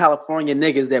 Northern California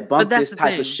niggas that bump this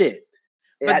type of shit.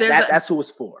 That's who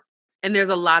it's for. And there's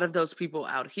a lot of those people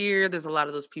out here. There's a lot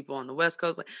of those people on the West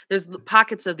Coast. Like, there's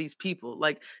pockets of these people.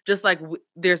 Like, just like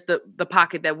there's the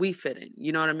pocket that we fit in.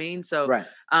 You know what I mean? So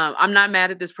I'm not mad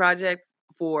at this project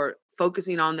for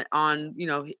focusing on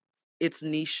its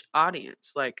niche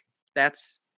audience. Like,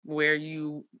 that's where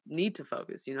you need to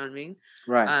focus, you know what I mean?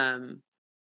 Right.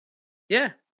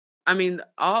 Yeah. I mean,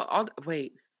 I'll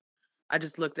wait. I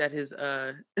just looked at his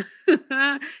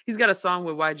he's got a song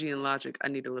with YG and Logic. I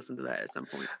need to listen to that at some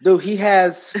point. Dude, he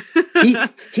has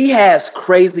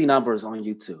crazy numbers on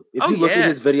YouTube. If you look at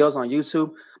his videos on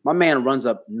YouTube, my man runs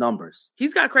up numbers.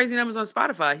 He's got crazy numbers on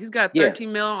Spotify. He's got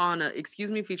 13 mil on Excuse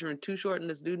Me featuring Too Short and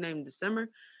this dude named December.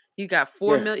 He got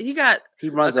 4 million. He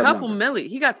runs a couple million.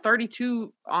 He got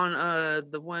 32 on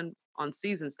the one on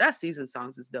Seasons. That Season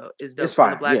songs is dope. It's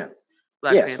fire. Black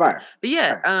it's fire. But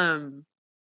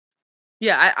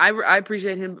I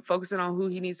appreciate him focusing on who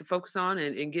he needs to focus on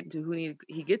and getting to who he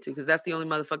get to, because that's the only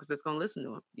motherfuckers that's gonna listen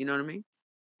to him. You know what I mean?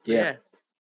 Yeah.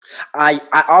 I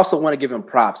also want to give him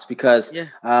props because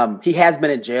he has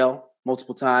been in jail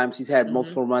multiple times. He's had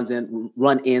multiple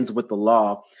run-ins with the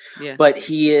law. Yeah. But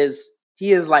he is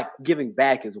like giving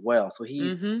back as well. So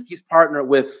he's partnered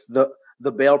with the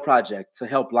Bail Project to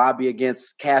help lobby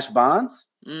against cash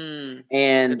bonds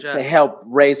and to help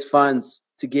raise funds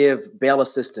to give bail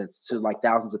assistance to like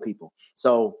thousands of people.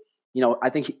 So, you know, I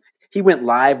think he went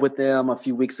live with them a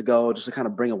few weeks ago just to kind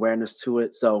of bring awareness to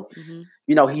it. So,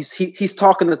 you know, he's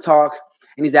talking the talk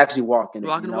and he's actually walking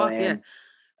it.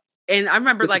 And I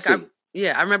remember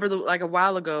I remember like a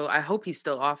while ago, I hope he's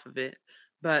still off of it.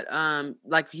 But I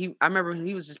remember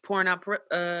he was just pouring out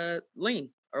lean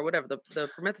or whatever, the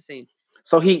promethazine.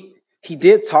 So he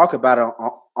did talk about it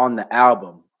on the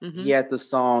album. He had the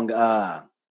song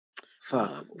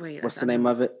what's the name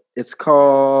of it? It's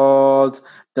called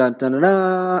Dun Dun Dun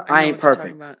Dun. I Ain't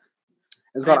Perfect.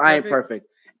 It's called I Ain't Perfect.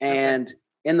 And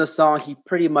in the song, he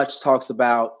pretty much talks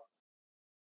about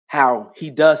how he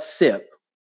does sip.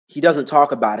 He doesn't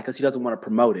talk about it because he doesn't want to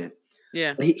promote it.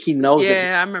 Yeah. But he knows it.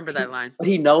 Yeah, I remember that line. But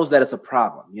he knows that it's a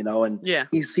problem, you know, and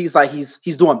he's like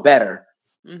he's doing better.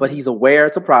 But he's aware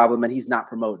it's a problem and he's not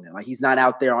promoting it. Like, he's not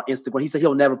out there on Instagram. He said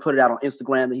he'll never put it out on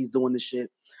Instagram that he's doing this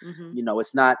shit. You know,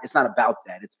 it's not about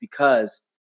that. It's because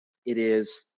it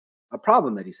is a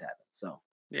problem that he's having. So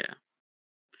yeah,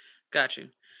 got you.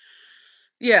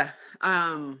 Yeah.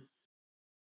 Well,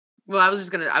 I was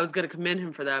gonna commend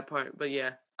him for that part, but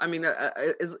yeah, I mean,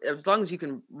 as long as you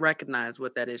can recognize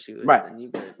what that issue is, then you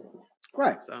good.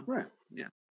 Right. So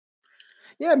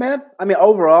yeah, man. I mean,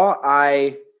 overall,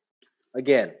 I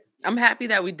again, I'm happy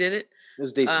that we did it. it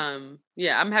was decent.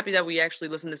 Yeah, I'm happy that we actually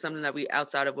listened to something that we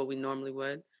outside of what we normally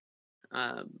would.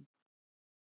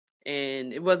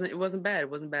 And it wasn't bad. It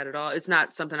wasn't bad at all. It's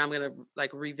not something I'm gonna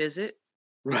like revisit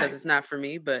because Right. it's not for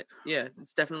me. But yeah,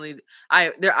 it's definitely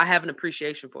I have an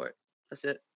appreciation for it. That's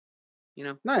it. You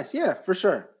know. Nice. Yeah, for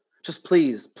sure. Just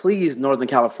please, Northern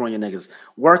California niggas,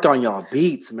 work on y'all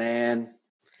beats, man.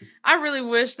 I really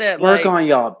wish that Work on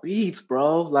y'all beats,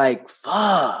 bro. Like,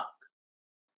 fuck.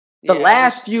 The yeah,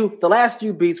 last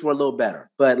few beats were a little better,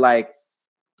 but like,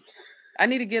 I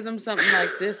need to give them something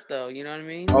like this, though. You know what I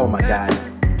mean? oh my god,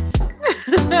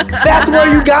 that's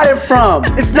where you got it from.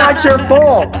 It's not your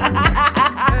fault.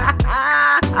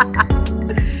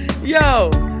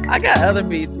 Yo, I got other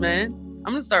beats, man.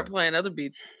 I'm gonna start playing other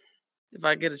beats if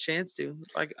I get a chance to.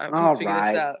 Like, I'm gonna figure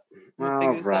this out.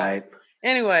 All right.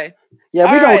 Anyway.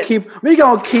 Yeah, we gonna keep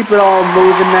it all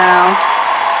moving now.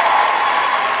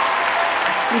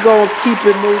 We gonna keep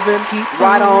it moving. Keep it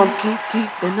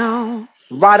on.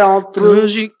 Right on through.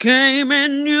 'Cause you came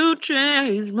and you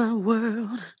changed my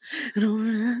world. I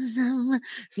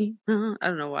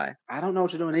don't know why. I don't know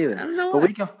what you're doing either. I don't know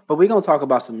But we gonna talk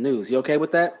about some news. You okay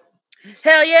with that?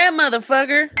 Hell yeah,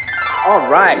 motherfucker. All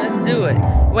right. Let's do it.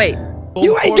 Wait.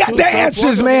 You ain't got the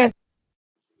answers, man.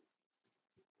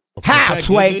 How,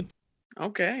 Sway?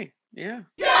 Okay. Yeah.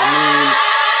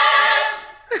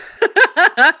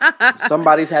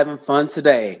 Somebody's having fun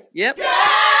today. Yep.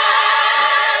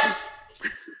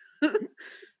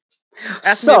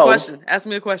 Ask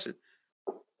me a question.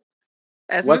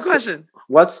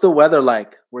 What's the weather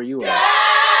like where you are?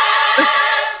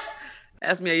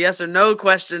 Ask me a yes or no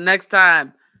question next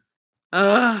time.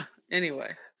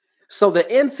 Anyway. So the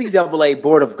NCAA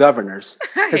Board of Governors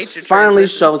has finally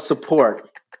shown support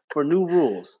for new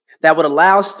rules that would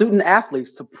allow student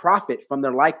athletes to profit from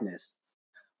their likeness,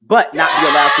 but not be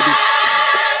allowed to be.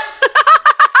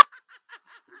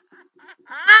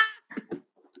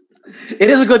 It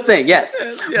is a good thing, yes.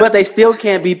 But they still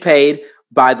can't be paid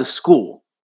by the school.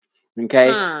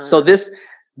 Okay, so this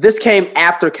came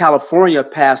after California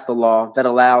passed the law that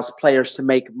allows players to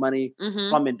make money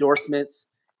from endorsements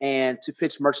and to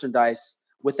pitch merchandise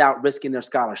without risking their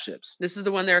scholarships. This is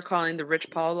the one they're calling the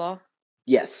Rich Paul law?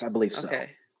 Yes, I believe so.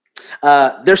 Okay.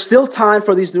 There's still time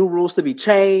for these new rules to be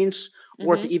changed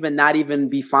or to not even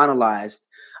be finalized.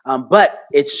 But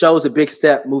it shows a big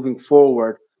step moving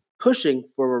forward, pushing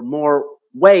for more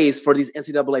ways for these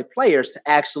NCAA players to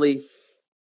actually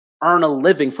earn a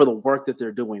living for the work that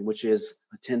they're doing, which is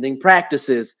attending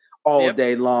practices all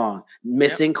day long,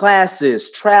 missing classes,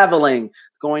 traveling,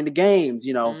 going to games,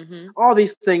 all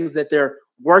these things that they're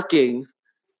working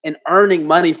and earning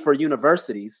money for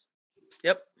universities.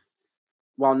 Yep.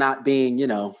 While not being,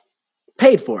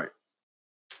 paid for it.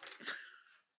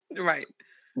 Right.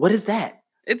 What is that?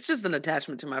 It's just an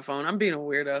attachment to my phone. I'm being a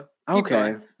weirdo.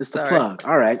 Okay. It's the plug.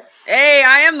 All right. Hey,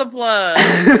 I am the plug.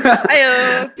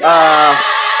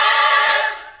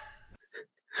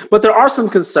 But there are some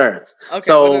concerns. Okay,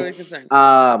 so, what are the concerns?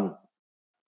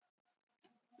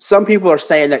 Some people are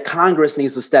saying that Congress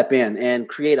needs to step in and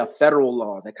create a federal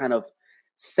law that kind of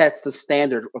sets the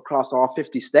standard across all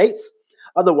 50 states.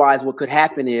 Otherwise, what could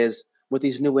happen is with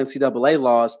these new NCAA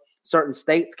laws, certain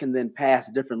states can then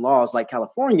pass different laws like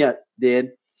California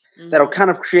did that'll kind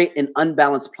of create an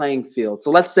unbalanced playing field.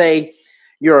 So let's say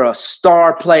you're a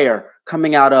star player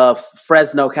coming out of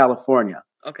Fresno, California.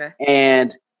 Okay.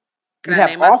 And Can you I have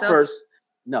name myself? offers.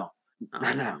 No.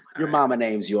 Your mama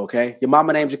names you, okay? Your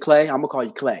mama names you Clay. I'm going to call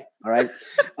you Clay, all right?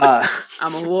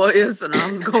 I'm a Warriors and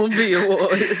I'm going to be a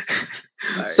Warriors.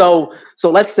 Right. So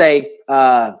let's say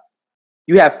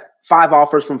you have 5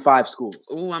 offers from 5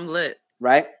 schools. Ooh, I'm lit.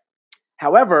 Right?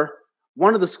 However,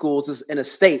 one of the schools is in a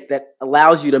state that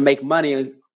allows you to make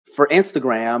money for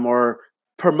Instagram or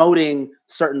promoting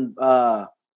certain,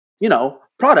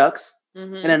 products,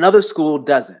 and another school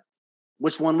doesn't.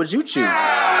 Which one would you choose?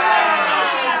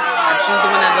 I choose the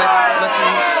one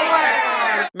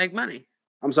that lets me make money.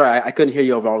 I'm sorry, I couldn't hear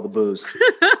you over all the booze.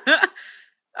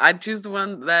 I'd choose the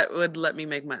one that would let me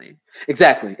make money.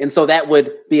 Exactly. And so that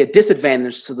would be a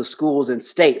disadvantage to the schools and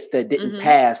states that didn't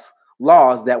pass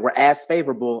laws that were as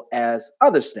favorable as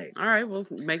other states. All right, well,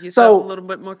 make yourself a little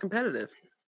bit more competitive.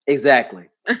 Exactly.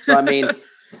 So, I mean,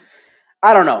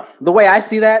 I don't know. The way I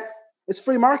see that, it's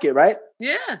free market, right?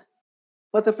 Yeah.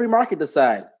 Let the free market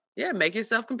decide. Yeah, make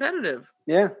yourself competitive.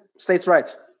 Yeah, states'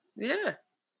 rights. Yeah.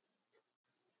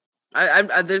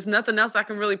 I there's nothing else I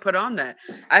can really put on that.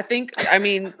 But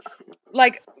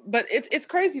it's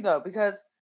crazy though, because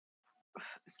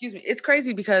it's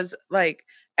crazy because like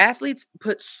athletes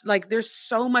there's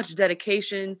so much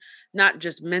dedication, not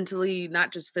just mentally,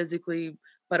 not just physically,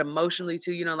 but emotionally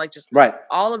too, like just right.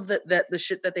 all of the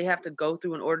shit that they have to go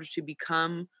through in order to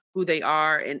become who they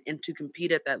are and to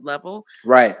compete at that level.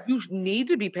 Right. You need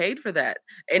to be paid for that.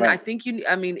 And right. I think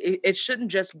it shouldn't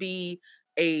just be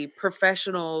a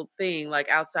professional thing like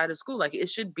outside of school. Like it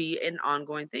should be an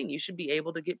ongoing thing. You should be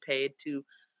able to get paid to,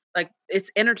 like, it's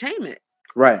entertainment.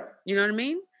 Right. You know what I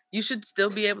mean? You should still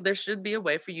be able, there should be a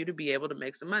way for you to be able to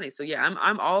make some money. So yeah,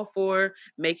 I'm all for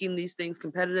making these things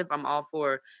competitive. I'm all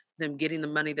for them getting the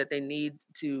money that they need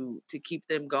to keep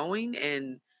them going.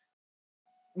 And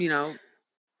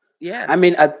yeah. I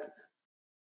mean,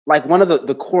 like one of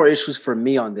the core issues for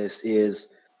me on this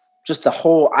is just the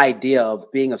whole idea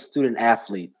of being a student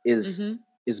athlete is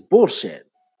bullshit.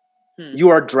 You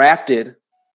are drafted.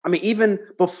 I mean, even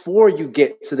before you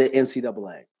get to the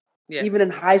NCAA, even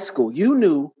in high school,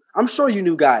 I'm sure you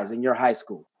knew guys in your high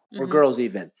school or girls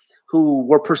even who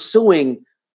were pursuing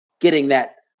getting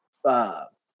that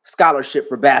scholarship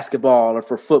for basketball or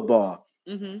for football.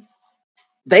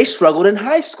 They struggled in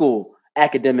high school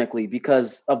academically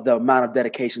because of the amount of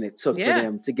dedication it took for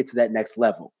them to get to that next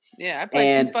level. Yeah, I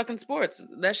played 2 fucking sports.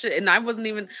 That shit, and I wasn't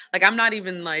even like, I'm not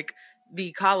even like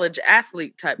the college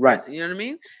athlete type person. You know what I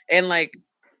mean? And like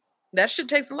that shit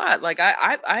takes a lot. Like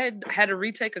I had to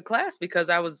retake a class because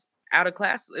I was out of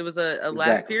class. It was a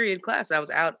last period class. I was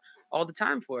out all the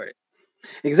time for it.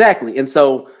 Exactly. And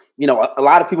so, a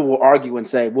lot of people will argue and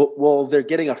say, well, they're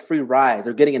getting a free ride.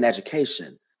 They're getting an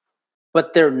education,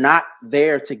 but they're not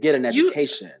there to get an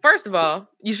education. First of all,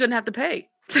 you shouldn't have to pay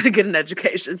to get an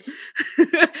education.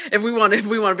 if we want to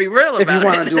be real about it. If you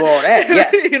want to do all that,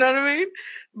 yes. You know what I mean?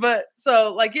 But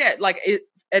so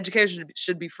education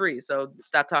should be free. So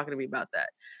stop talking to me about that.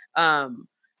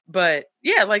 But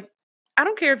yeah, like, I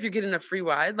don't care if you're getting a free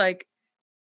ride. Like,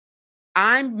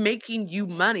 I'm making you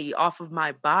money off of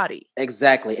my body.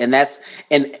 Exactly. And that's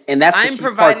I'm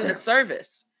providing a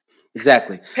service.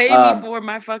 Exactly. Pay me for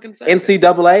my fucking service.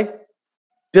 NCAA,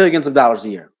 billions of dollars a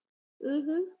year.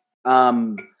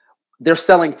 They're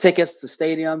selling tickets to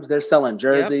stadiums. They're selling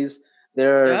jerseys.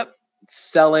 They're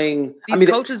selling. These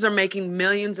coaches are making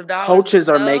millions of dollars. Coaches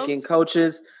are making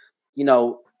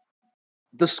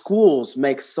the schools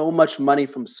make so much money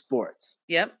from sports.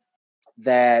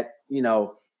 That,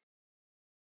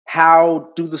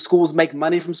 how do the schools make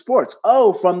money from sports?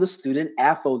 Oh, from the student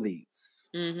athletes.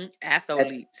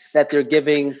 Athletes. That they're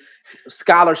giving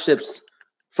scholarships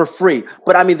for free.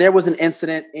 But I mean, there was an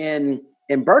incident in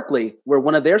Berkeley where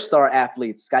one of their star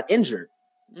athletes got injured,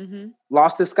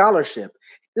 lost his scholarship.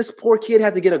 This poor kid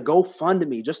had to get a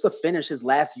GoFundMe just to finish his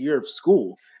last year of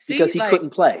school because he couldn't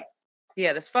play.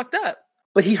 Yeah, that's fucked up.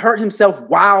 But he hurt himself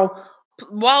while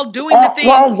doing the thing.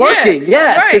 While working.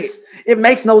 Yes. Right. It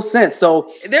makes no sense.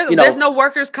 So there's no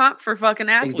workers' comp for fucking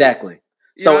athletes. Exactly.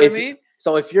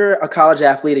 So if you're a college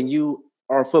athlete and you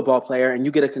are a football player and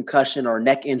you get a concussion or a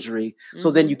neck injury,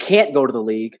 so then you can't go to the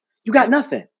league, you got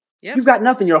nothing. You've got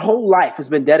nothing. Your whole life has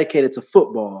been dedicated to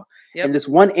football. And this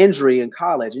one injury in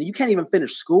college, and you can't even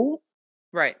finish school.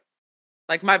 Right.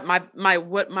 Like what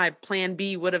my plan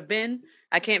B would have been,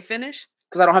 I can't finish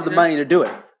because I don't have the money to do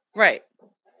it. Right.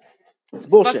 It's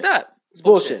bullshit. Fucked up. It's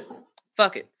bullshit.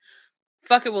 Fuck it.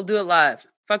 Fuck it. We'll do it live.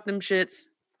 Fuck them shits.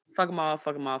 Fuck them all.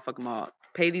 Fuck them all. Fuck them all.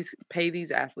 Pay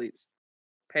these athletes.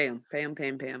 Pay them. Pay them. Pay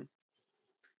them. Pay them.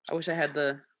 I wish I had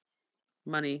the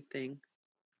money thing.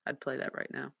 I'd play that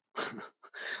right now.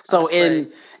 So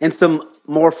in some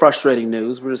more frustrating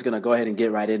news, we're just gonna go ahead and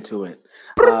get right into it.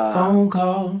 Phone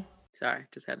call. Sorry,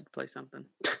 just had to play something.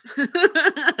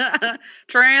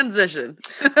 Transition.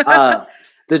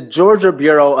 The Georgia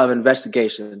Bureau of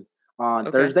Investigation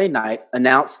on Thursday night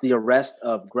announced the arrest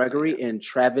of Gregory and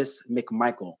Travis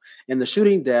McMichael in the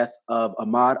shooting death of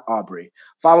Ahmaud Arbery,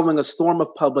 following a storm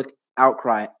of public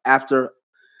outcry after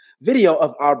video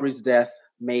of Arbery's death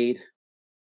made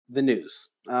the news.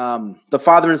 The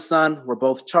father and son were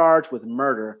both charged with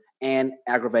murder and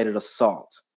aggravated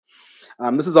assault.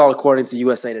 This is all according to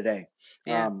USA Today.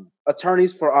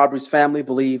 Attorneys for Arbery's family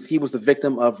believe he was the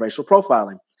victim of racial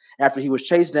profiling after he was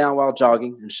chased down while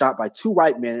jogging and shot by 2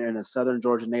 white men in a southern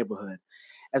Georgia neighborhood,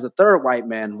 as a third white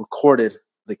man recorded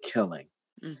the killing.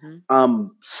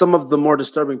 Some of the more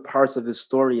disturbing parts of this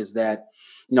story is that,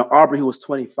 Arbery, who was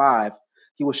 25,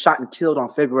 he was shot and killed on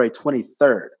February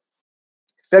 23rd.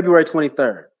 February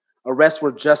 23rd. Arrests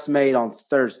were just made on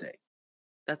Thursday.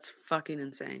 That's fucking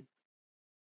insane.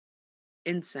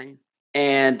 Insane.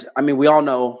 And I mean, we all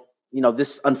know,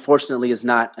 this unfortunately is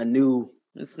not a new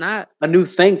It's not a new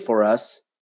thing for us.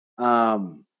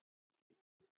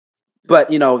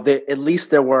 But at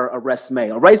least there were arrests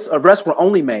made. Arrests were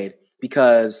only made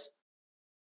because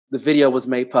the video was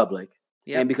made public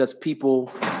and because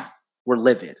people were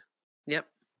livid. Yep.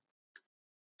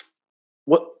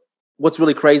 What's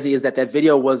really crazy is that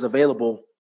video was available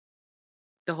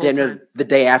the whole time. The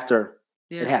day after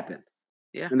it happened.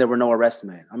 Yeah. And there were no arrests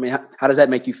made. I mean, how does that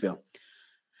make you feel?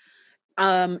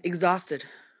 Exhausted.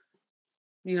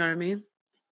 You know what I mean?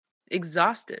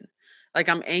 Exhausted. Like,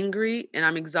 I'm angry and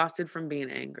I'm exhausted from being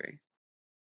angry.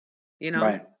 You know?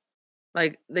 Right.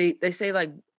 Like they say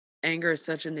like anger is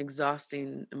such an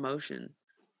exhausting emotion.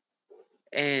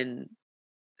 And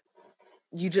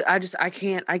I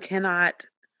can't the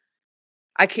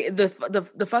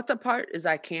fucked up part is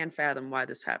I can't fathom why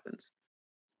this happens.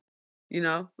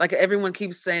 Like everyone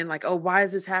keeps saying like, oh, why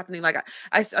is this happening? Like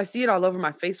I see it all over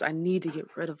my face. So I need to get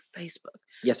rid of Facebook.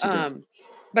 Yes, you do.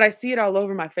 But I see it all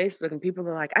over my Facebook and people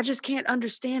are like, I just can't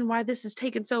understand why this is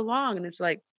taking so long. And it's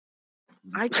like,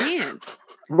 I can't.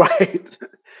 Right.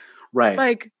 Right.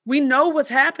 Like, we know what's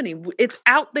happening. It's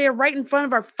out there right in front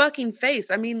of our fucking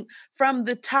face. I mean, from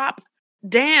the top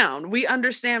down, we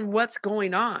understand what's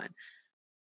going on.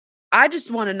 I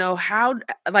just want to know how,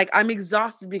 like, I'm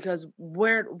exhausted because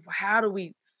how do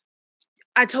we,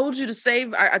 I told you to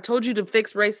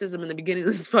fix racism in the beginning of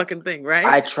this fucking thing, right?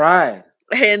 I tried.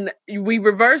 And we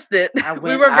reversed it.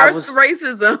 We reversed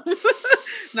racism.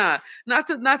 But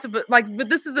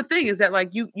this is the thing is that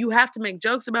like you have to make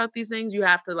jokes about these things. You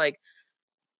have to like,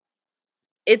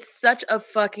 it's such a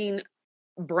fucking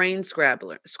brain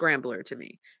scrambler to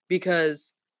me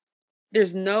because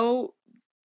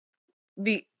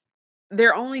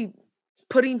they're only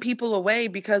putting people away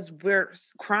because we're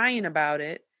crying about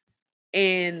it.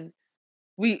 And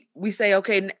we say,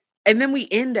 okay. And then we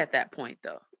end at that point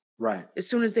though. Right. As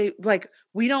soon as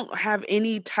we don't have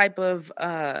any type of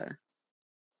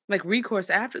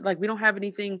recourse after, like we don't have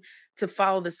anything to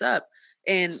follow this up.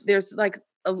 And there's like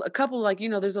a couple, like,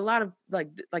 there's a lot of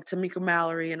like Tamika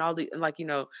Mallory and all the, like,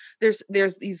 there's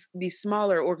these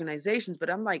smaller organizations, but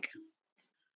I'm like,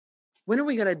 when are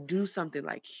we going to do something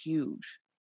like huge?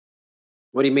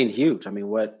 What do you mean huge? I mean,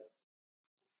 what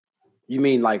you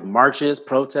mean, like marches,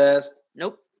 protests?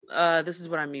 Nope. This is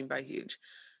what I mean by huge.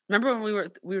 Remember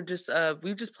when we just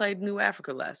played New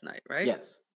Africa last night, right?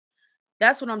 Yes.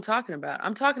 That's what I'm talking about.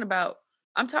 I'm talking about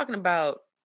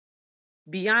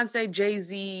Beyonce,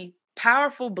 Jay-Z,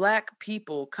 powerful Black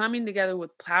people coming together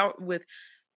with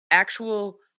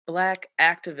actual Black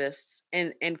activists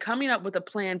and coming up with a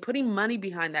plan, putting money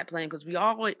behind that plan, because we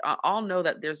all know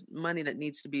that there's money that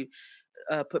needs to be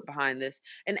put behind this,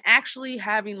 and actually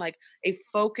having like a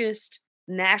focused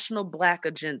national Black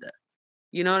agenda.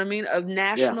 You know what I mean? A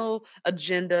national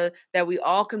agenda that we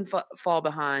all can fall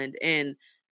behind. And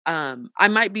I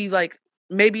might be like,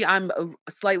 maybe I'm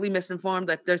slightly misinformed.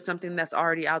 Like there's something that's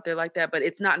already out there like that, but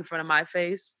it's not in front of my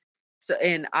face. So,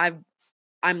 and I'm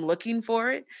looking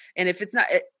for it. And if it's not,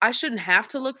 I shouldn't have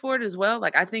to look for it as well.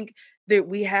 Like I think that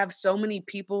we have so many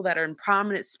people that are in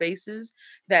prominent spaces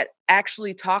that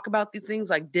actually talk about these things.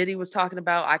 Like Diddy was talking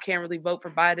about, I can't really vote for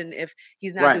Biden if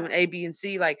he's not doing A, B, and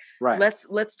C. Like,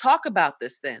 let's talk about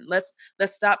this then. Let's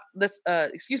stop. Let's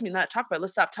not talk about it.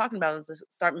 Let's stop talking about it. Let's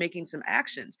start making some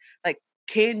actions. Like,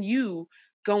 can you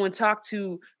go and talk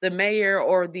to the mayor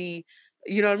or you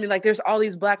know what I mean? Like there's all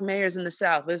these Black mayors in the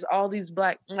South. There's all these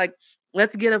Black, like,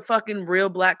 let's get a fucking real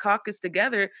Black caucus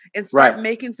together and start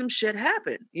making some shit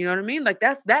happen. You know what I mean? Like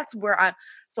that's where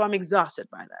I'm exhausted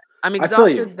by that. I'm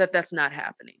exhausted that that's not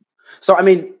happening. So, I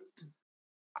mean,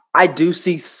 I do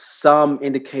see some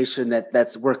indication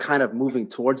that we're kind of moving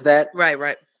towards that.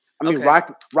 Right. I mean,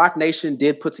 Rock Nation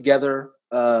did put together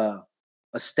a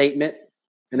statement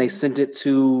and they sent it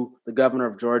to the governor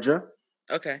of Georgia.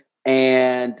 Okay.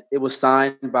 And it was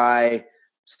signed by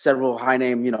several high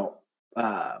name,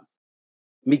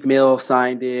 Meek Mill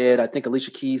signed it. I think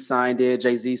Alicia Keys signed it.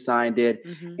 Jay-Z signed it,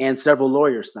 and several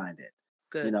lawyers signed it.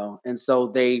 Good. And so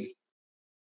they,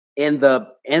 in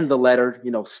the letter,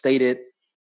 stated,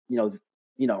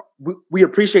 we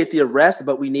appreciate the arrest,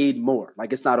 but we need more.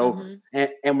 Like it's not over,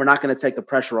 and we're not going to take the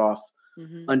pressure off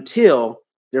until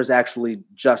there's actually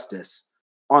justice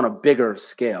on a bigger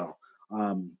scale.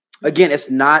 Again,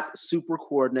 it's not super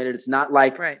coordinated. It's not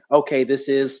like, okay, this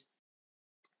is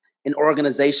an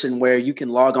organization where you can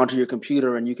log onto your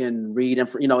computer and you can read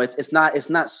it's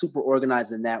not super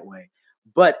organized in that way,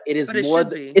 but it is more.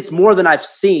 It's more than I've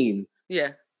seen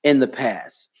in the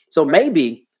past. So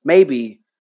maybe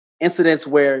incidents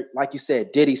where, like you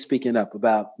said, Diddy speaking up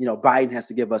about, Biden has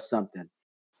to give us something.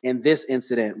 In this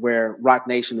incident where Rock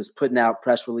Nation is putting out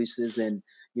press releases and,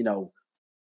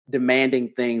 demanding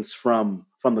things from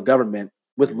the government,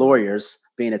 with lawyers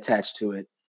being attached to it.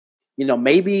 You know,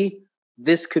 maybe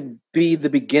this could be the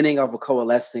beginning of a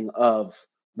coalescing of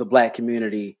the Black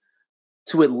community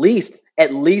to at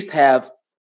least have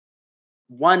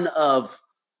one of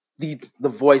the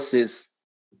voices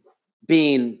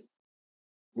being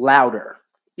louder.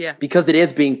 Yeah. Because it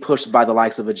is being pushed by the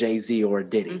likes of a Jay-Z or a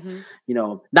Diddy. Mm-hmm. You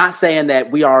know, not saying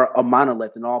that we are a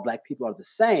monolith and all Black people are the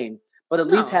same, but at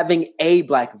least having a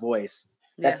Black voice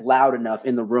that's loud enough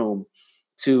in the room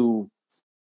to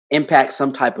impact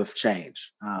some type of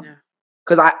change.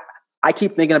 Because I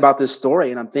keep thinking about this story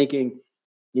and I'm thinking,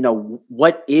 you know,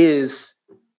 what is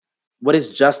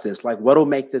justice? Like, what'll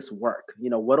make this work? You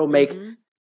know, what'll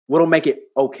make it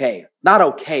okay? Not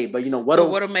okay, but you know,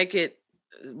 what'll make it.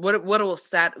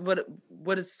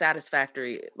 What is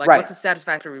satisfactory? Like, what's a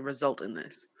satisfactory result in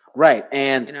this? Right,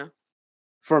 and you know,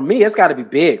 for me, it's got to be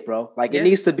big, bro. Like, it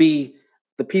needs to be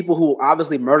the people who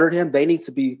obviously murdered him. They need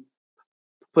to be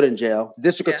put in jail.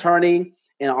 District attorney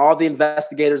and all the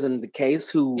investigators in the case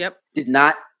who did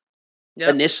not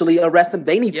initially arrest him.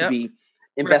 They need to be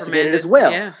investigated as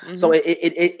well. Yeah. Mm-hmm. So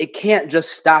it can't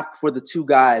just stop for the two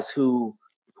guys who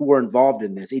were involved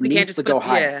in this. It needs to go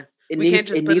higher. It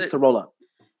needs to roll up.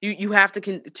 You have to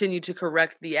continue to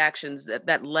correct the actions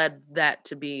that led that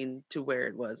to being to where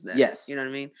it was then. Yes. You know what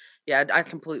I mean? Yeah, I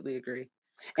completely agree.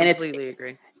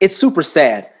 It's super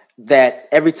sad that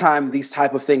every time these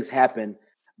type of things happen,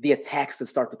 the attacks that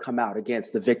start to come out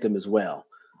against the victim as well.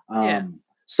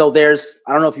 So I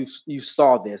don't know if you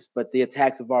saw this, but the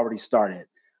attacks have already started.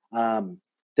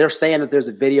 They're saying that there's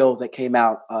a video that came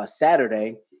out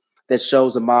Saturday that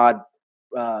shows Ahmaud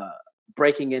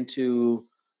breaking into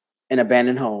an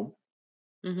abandoned home,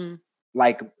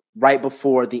 like right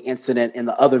before the incident in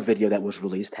the other video that was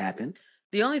released happened.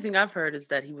 The only thing I've heard is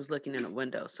that he was looking in a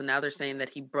window. So now they're saying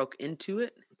that he broke into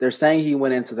it. They're saying he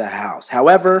went into the house.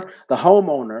 However, the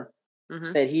homeowner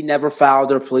said he never filed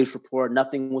a police report.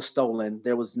 Nothing was stolen.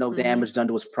 There was no damage done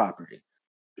to his property.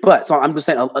 But so I'm just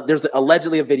saying, there's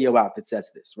allegedly a video out that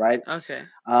says this, right? Okay.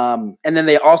 And then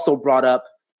they also brought up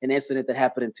an incident that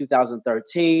happened in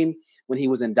 2013 when he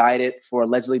was indicted for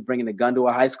allegedly bringing a gun to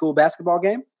a high school basketball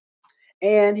game.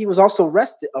 And he was also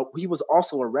arrested. He was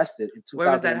also arrested in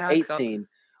 2018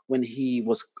 when he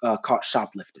was caught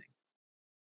shoplifting.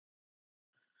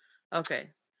 Okay.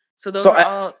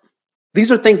 So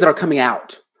these are things that are coming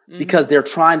out because they're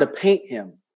trying to paint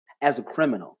him as a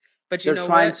criminal. But they're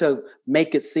trying to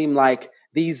make it seem like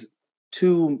these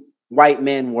two white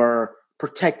men were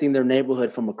protecting their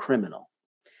neighborhood from a criminal.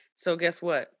 So guess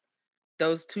what?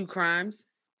 Those two crimes,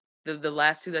 the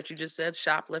last two that you just said,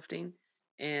 shoplifting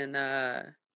and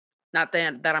not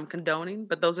that I'm condoning,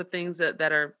 but those are things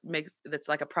that's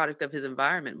like a product of his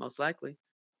environment, most likely.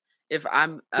 If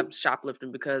I'm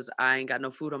shoplifting because I ain't got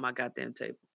no food on my goddamn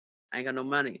table, I ain't got no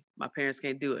money, my parents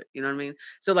can't do it. You know what I mean?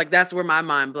 So like that's where my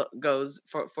mind goes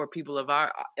for people of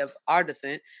our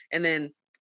descent. And then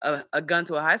a gun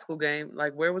to a high school game.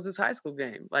 Like, where was this high school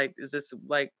game? Like, is this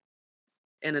like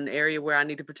in an area where I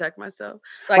need to protect myself?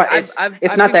 Like, right,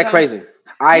 it's not that crazy.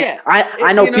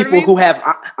 I know people who have.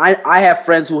 I have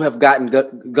friends who have gotten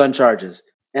gun charges,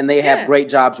 and they have great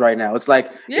jobs right now. It's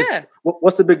like,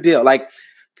 what's the big deal? Like,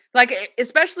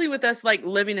 especially with us, like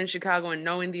living in Chicago and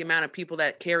knowing the amount of people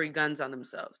that carry guns on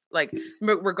themselves. Like,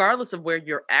 regardless of where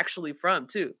you're actually from,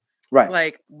 too. Right.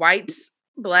 Like whites,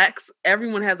 blacks,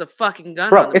 everyone has a fucking gun.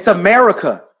 Bro, it's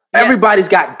America. Yes. Everybody's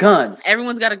got guns.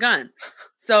 Everyone's got a gun.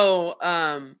 So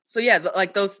yeah,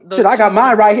 like those. Shit, I got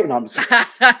mine right here. No, I'm just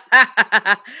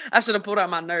I should have pulled out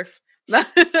my Nerf.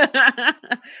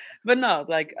 But no,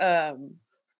 like, I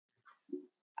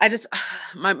just,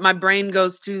 my brain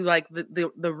goes to like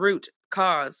the root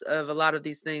cause of a lot of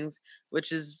these things,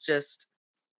 which is just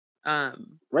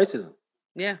racism.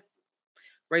 Yeah,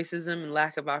 racism and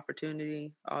lack of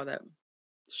opportunity, all that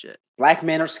shit. Black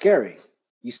men are scary.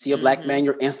 You see a black man,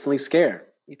 you're instantly scared.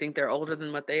 You think they're older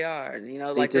than what they are. You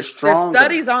know, like there's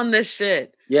studies on this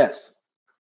shit. Yes.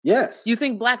 Yes. You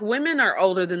think black women are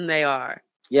older than they are.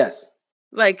 Yes.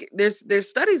 Like there's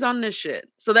studies on this shit.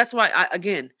 So that's why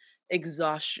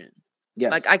exhaustion.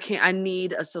 Yes. Like I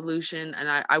need a solution,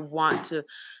 and I want to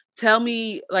tell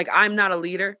me, like, I'm not a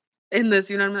leader in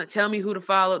this, you know what I mean? Tell me who to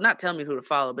follow. Not tell me who to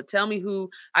follow, but tell me who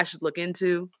I should look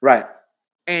into. Right.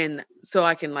 And so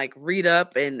I can like read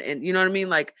up and you know what I mean?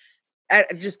 Like,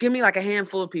 just give me like a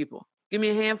handful of people. Give me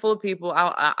a handful of people.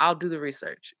 I'll do the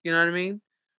research. You know what I mean?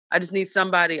 I just need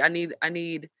somebody. I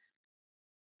need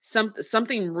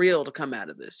something real to come out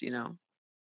of this, you know?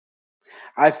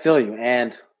 I feel you.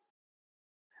 And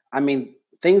I mean,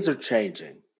 things are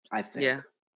changing, I think. Yeah.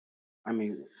 I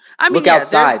mean look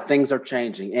outside, things are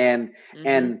changing. And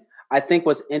I think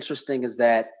what's interesting is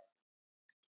that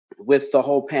with the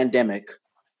whole pandemic,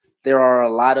 there are a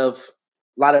lot of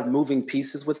moving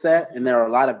pieces with that, and there are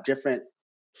a lot of different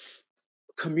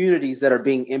communities that are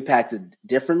being impacted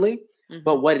differently. Mm-hmm.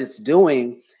 But what it's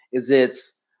doing is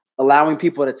it's allowing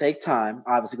people to take time,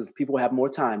 obviously, because people have more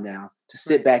time now to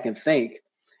sit back and think,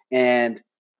 and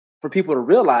for people to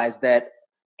realize that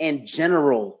in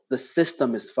general, the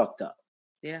system is fucked up.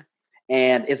 Yeah.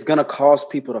 And it's going to cause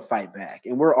people to fight back.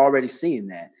 And we're already seeing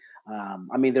that.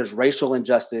 I mean, there's racial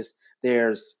injustice.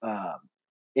 There's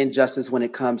injustice when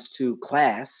it comes to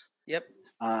class. Yep.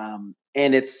 And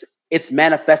it's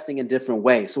manifesting in different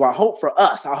ways. So I hope for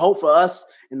us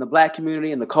in the Black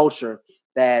community and the culture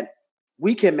that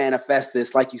we can manifest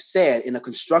this, like you said, in a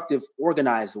constructive,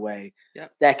 organized way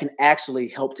that can actually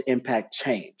help to impact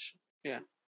change. Yeah.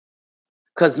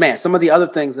 Because, man, some of the other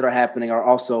things that are happening are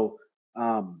also,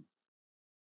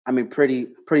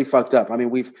 pretty fucked up. I mean,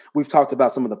 we've talked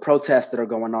about some of the protests that are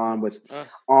going on with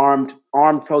armed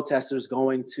protesters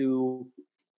going to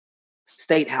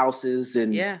state houses,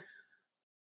 and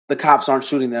the cops aren't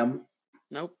shooting them.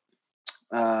 Nope.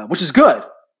 Which is good.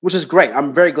 Which is great.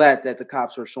 I'm very glad that the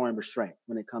cops are showing restraint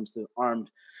when it comes to armed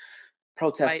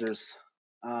protesters.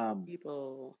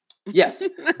 People. Yes,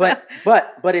 but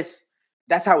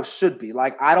that's how it should be.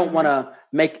 Like, I don't want to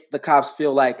make the cops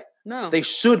feel like they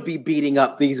should be beating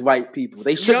up these white people.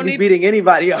 They shouldn't be beating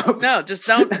anybody up. No, just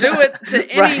don't do it to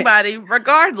anybody,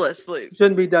 regardless, please.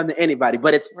 Shouldn't be done to anybody.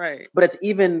 But it's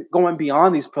even going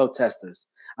beyond these protesters.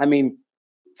 I mean,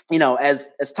 you know, as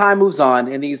time moves on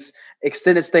and these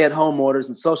extended stay-at-home orders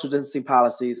and social distancing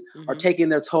policies are taking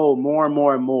their toll more and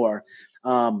more and more,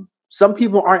 some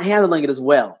people aren't handling it as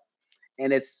well.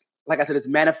 And it's, like I said, it's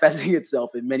manifesting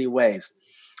itself in many ways.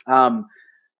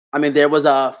 There was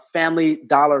a Family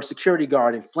Dollar security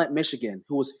guard in Flint, Michigan,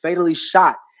 who was fatally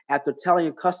shot after telling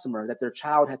a customer that their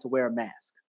child had to wear a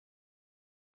mask.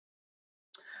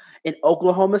 In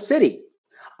Oklahoma City,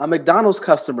 a McDonald's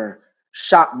customer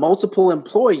shot multiple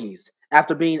employees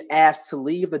after being asked to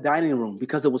leave the dining room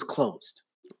because it was closed.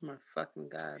 Oh my fucking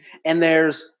God. And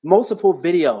there's multiple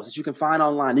videos that you can find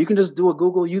online. You can just do a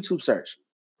Google YouTube search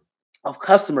of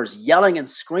customers yelling and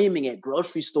screaming at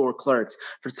grocery store clerks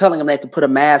for telling them they have to put a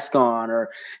mask on, or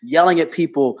yelling at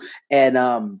people and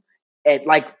at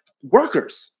like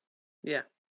workers. Yeah.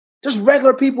 Just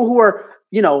regular people who are,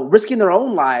 you know, risking their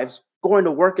own lives going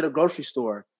to work at a grocery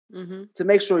store to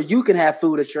make sure you can have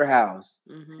food at your house.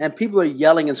 And people are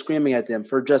yelling and screaming at them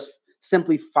for just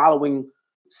simply following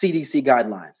CDC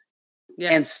guidelines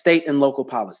and state and local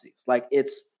policies.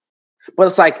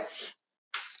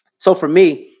 So for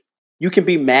me, you can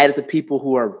be mad at the people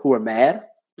who are mad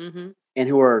and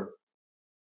who are,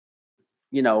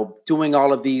 you know, doing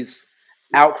all of these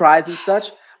outcries and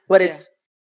such, but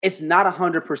it's not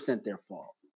 100% their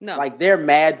fault. No. Like, they're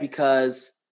mad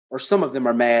because, or some of them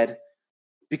are mad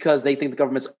because they think the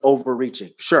government's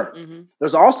overreaching. Sure.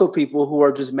 There's also people who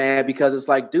are just mad because it's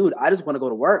like, dude, I just want to go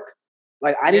to work.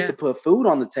 Like, I need to put food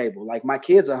on the table. Like, my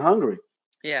kids are hungry.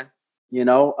 Yeah. You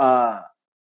know,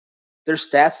 there's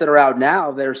stats that are out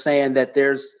now that are saying that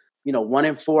there's, you know, 1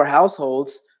 in 4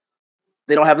 households,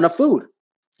 they don't have enough food.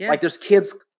 Yeah. Like, there's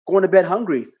kids going to bed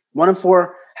hungry. 1 in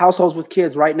 4 households with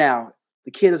kids right now,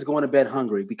 the kid is going to bed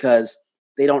hungry because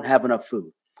they don't have enough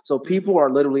food. So people are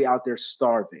literally out there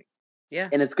starving. Yeah.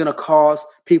 And it's going to cause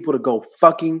people to go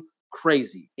fucking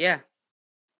crazy. Yeah.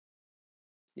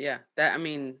 Yeah. I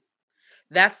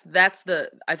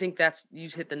think you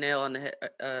hit the nail on the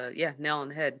head. Nail on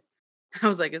the head. I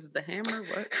was like, is it the hammer?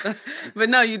 What? But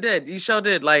no, you did. You sure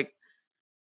did. Like,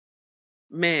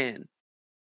 man,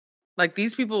 like,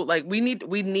 these people, like, we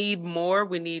need more.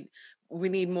 We need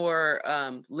more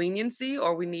leniency,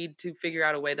 or we need to figure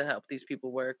out a way to help these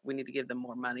people work. We need to give them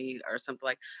more money or something.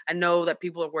 Like, I know that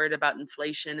people are worried about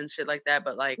inflation and shit like that,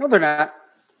 but like, no, they're not.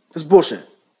 It's bullshit.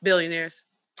 Billionaires.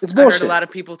 It's bullshit. I heard a lot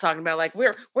of people talking about, like,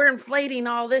 we're inflating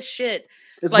all this shit.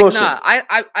 It's like, bullshit. Nah,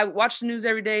 I watch the news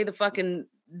every day. The fucking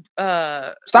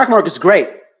stock market's great.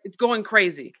 It's going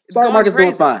crazy. Stock market's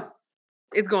doing fine.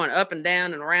 It's going up and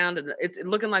down and around, and it's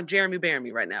looking like Jeremy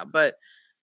Bearimy right now. But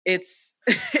it's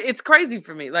it's crazy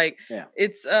for me. Like,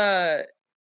 it's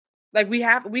like we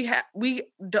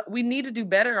need to do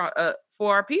better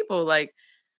for our people. Like,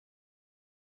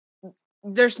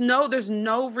 there's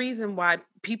no reason why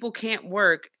people can't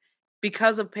work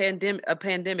because of a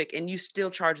pandemic, and you still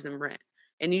charge them rent,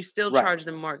 and you still charge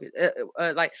them mortgage,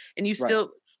 and you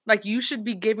still, like, you should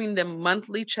be giving them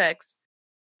monthly checks,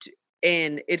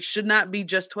 and it should not be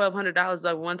just $1,200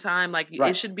 at one time. Like,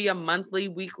 it should be a monthly,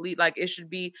 weekly, like, it should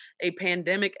be a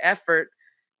pandemic effort.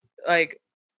 Like,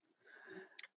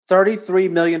 33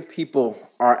 million people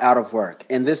are out of work.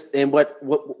 And what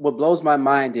blows my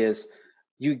mind is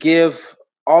you give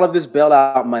all of this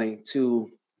bailout money to,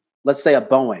 let's say, a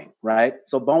Boeing, right?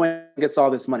 So Boeing gets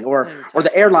all this money, or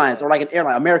the airlines, or like an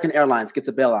airline, American Airlines gets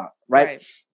a bailout, right?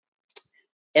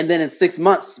 And then in 6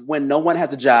 months, when no one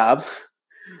has a job,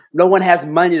 no one has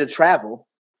money to travel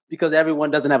because everyone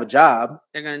doesn't have a job,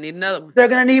 they're going to need another one. They're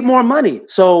going to need more money.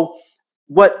 So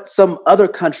what some other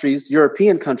countries,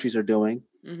 European countries, are doing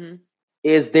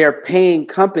is they're paying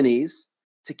companies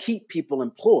to keep people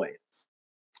employed.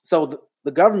 So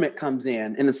the government comes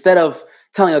in, and instead of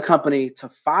telling a company to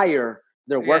fire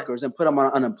their workers and put them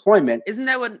on unemployment, isn't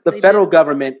that what the federal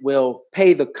government will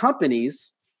pay the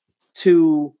companies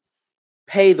to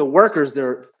pay the workers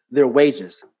their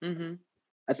wages?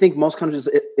 I think most countries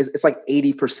it's like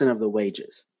 80% of the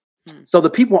wages. So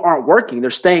the people aren't working; they're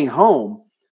staying home,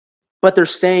 but they're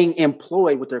staying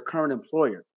employed with their current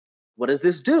employer. What does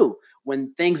this do?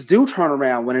 When things do turn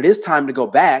around, when it is time to go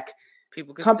back,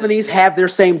 companies have their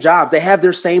same jobs. They have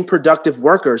their same productive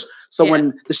workers. So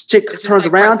when the shit turns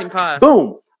around,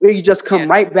 boom, you just come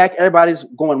right back. Everybody's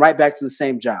going right back to the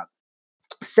same job.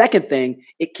 Second thing,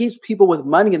 it keeps people with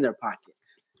money in their pocket.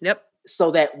 Yep.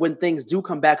 So that when things do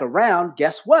come back around,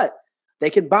 guess what? They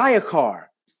can buy a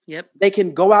car. Yep. They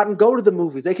can go out and go to the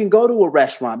movies. They can go to a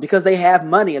restaurant because they have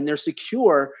money and they're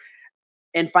secure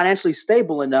and financially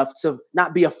stable enough to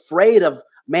not be afraid of,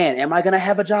 man, am I going to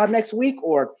have a job next week?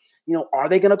 Or, are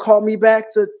they going to call me back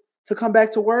to come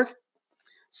back to work?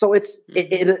 So it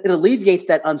alleviates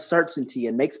that uncertainty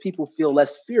and makes people feel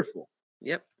less fearful.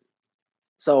 Yep.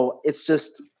 So it's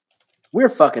just, we're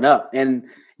fucking up. And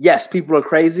yes, people are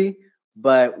crazy,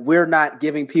 but we're not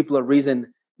giving people a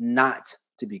reason not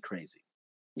to be crazy.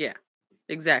 Yeah,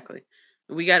 exactly.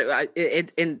 We got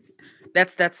it, and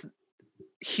that's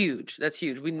huge. That's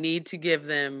huge. We need to give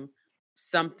them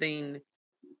something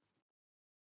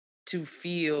to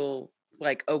feel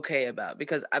like okay about,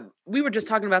 because we were just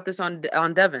talking about this on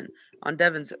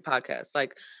Devin's podcast.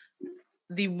 Like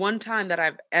the one time that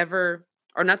I've ever,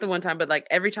 or not the one time, but like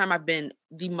every time I've been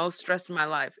the most stressed in my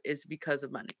life is because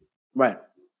of money. Right.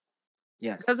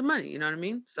 Yes. Because of money. You know what I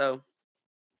mean? So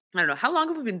I don't know. How long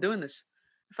have we been doing this?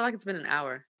 I feel like it's been an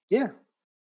hour. Yeah.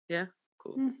 Yeah.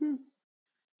 Cool.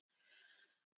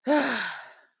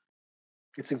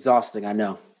 It's exhausting. I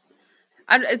know.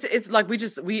 It's like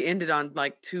we ended on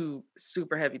like two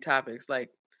super heavy topics, like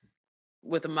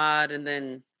with Ahmad, and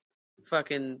then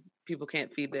fucking people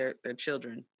can't feed their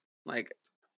children. Like,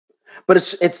 but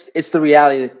it's the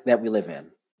reality that we live in.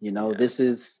 This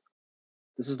is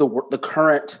the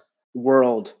current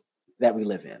world that we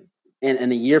live in. And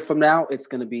in a year from now, it's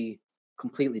going to be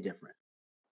completely different.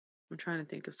 I'm trying to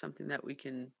think of something that we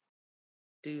can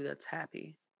do that's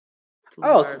happy.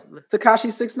 Tekashi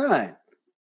 6ix9ine.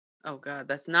 Oh God,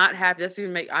 that's not happy. That's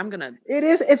even It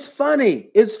is. It's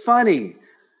funny. It's funny.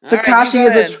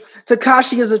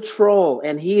 Tekashi is a troll,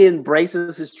 and he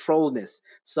embraces his trollness.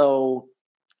 So,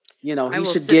 he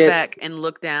should sit back and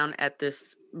look down at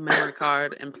this memory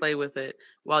card and play with it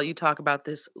while you talk about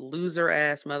this loser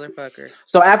ass motherfucker.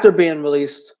 So after being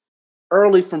released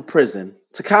early from prison,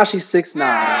 Tekashi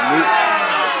 6ix9ine.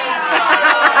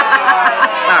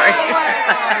 Sorry.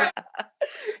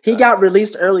 He got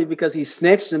released early because he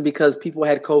snitched and because people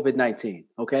had COVID-19.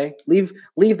 Okay, leave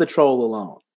the troll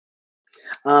alone.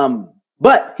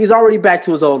 But he's already back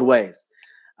to his old ways.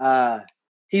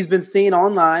 He's been seen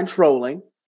online trolling,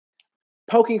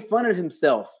 poking fun at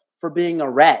himself for being a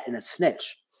rat and a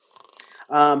snitch.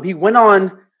 He went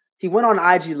on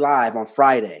IG Live on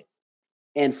Friday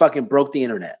and fucking broke the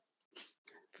internet.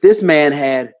 This man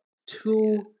had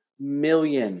 2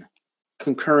 million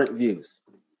concurrent views.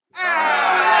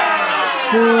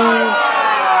 2 million.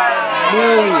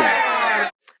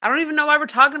 I don't even know why we're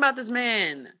talking about this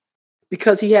man.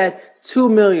 Because he had 2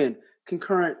 million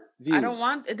concurrent views.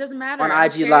 It doesn't matter. On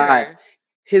IG Live.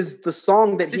 The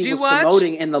song that he was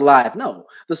promoting in the live. No,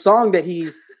 the song that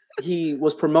he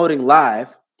was promoting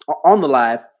live on the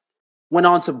live went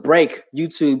on to break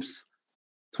YouTube's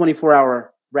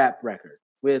 24-hour rap record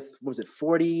with, what was it,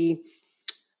 40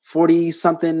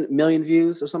 something million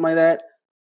views or something like that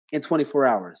in 24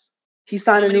 hours. He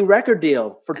signed a new record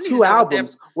deal for 2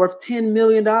 albums worth $10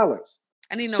 million. I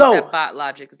need to know what that bot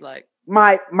logic is like.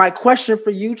 My question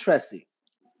for you, Tressie.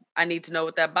 I need to know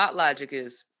what that bot logic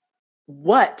is.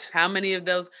 What? How many of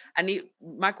those?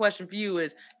 My question for you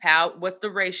is what's the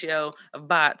ratio of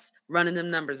bots running them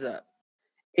numbers up?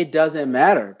 It doesn't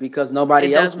matter because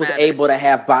nobody else was able to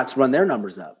have bots run their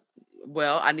numbers up.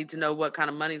 Well, I need to know what kind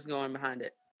of money's going behind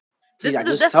it. I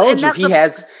just told you he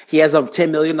has a $10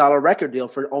 million record deal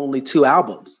for only 2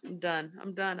 albums. I'm done.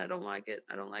 I don't like it.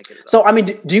 At all. So I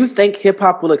mean, do you think hip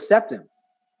hop will accept him?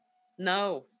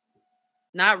 No,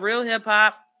 not real hip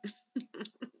hop.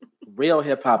 Real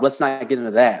hip hop. Let's not get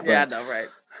into that. Yeah, I know, right?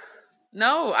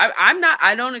 No, I'm not.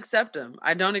 I don't accept him.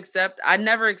 I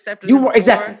never accepted him.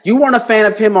 Exactly. You weren't a fan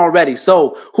of him already.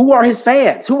 So who are his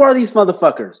fans? Who are these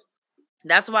motherfuckers?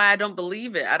 That's why I don't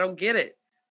believe it. I don't get it.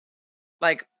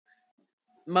 Like,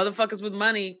 motherfuckers with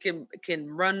money can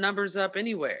run numbers up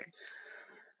anywhere.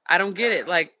 I don't get it.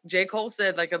 Like J. Cole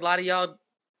said, like a lot of y'all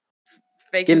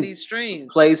faking these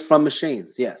streams. Plays from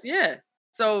machines, yes. Yeah.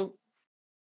 So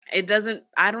it doesn't,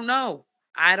 I don't know.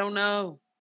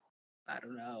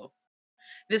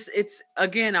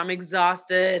 Again, I'm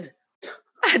exhausted.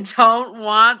 I don't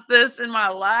want this in my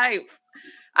life.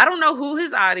 I don't know who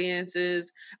his audience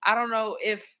is. I don't know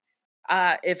if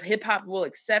hip hop will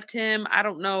accept him. I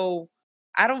don't know.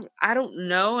 I don't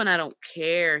know, and I don't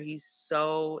care. He's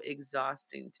so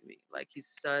exhausting to me. Like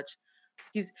he's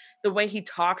the way he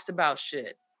talks about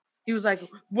shit. He was like,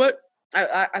 what?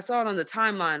 I saw it on the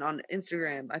timeline on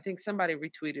Instagram. I think somebody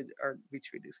reposted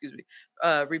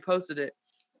it.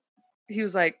 He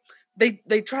was like,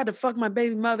 they tried to fuck my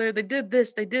baby mother. They did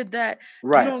this, they did that.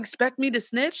 Right. You don't expect me to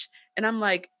snitch? And I'm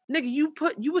like, nigga,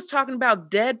 you was talking about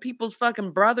dead people's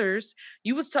fucking brothers.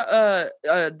 You was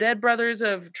dead brothers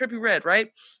of Trippie Redd, right?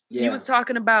 Yeah. You was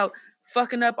talking about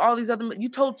fucking up all these other. You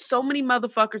told so many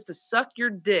motherfuckers to suck your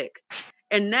dick,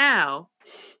 and now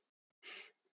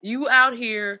you out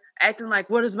here acting like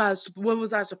what was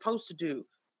I supposed to do?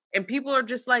 And people are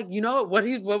just like, you know what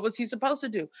was he supposed to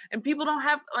do? And people don't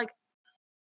have like.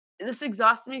 This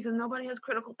exhausts me because nobody has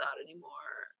critical thought anymore.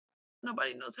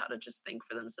 Nobody knows how to just think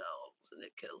for themselves, and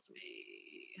it kills me.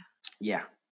 Yeah.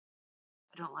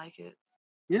 I don't like it.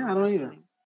 Yeah, I don't either.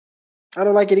 I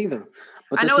don't like it either.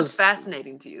 But I know it's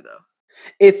fascinating to you, though.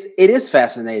 It is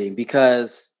fascinating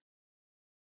because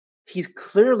he's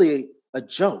clearly a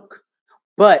joke,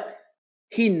 but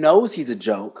he knows he's a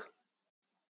joke,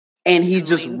 and he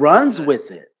just runs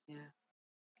with it. Yeah.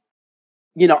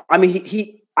 You know, I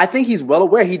mean, I think he's well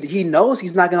aware. He knows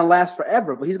he's not going to last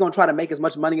forever, but he's going to try to make as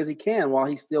much money as he can while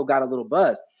he's still got a little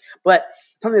buzz. But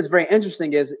something that's very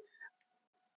interesting is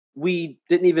we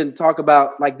didn't even talk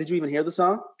about, like, did you even hear the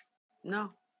song?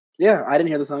 No. Yeah, I didn't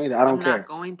hear the song either. I don't care. I'm not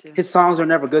going to. His songs are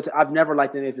never good. I've never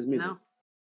liked any of his music. No.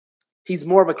 He's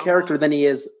more of a character than he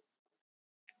is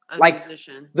a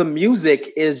musician. The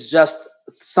music is just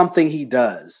something he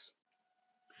does.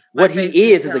 What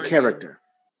he is a character.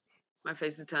 My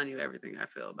face is telling you everything I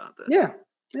feel about this. Yeah,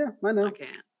 I know. I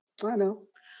can't. I know.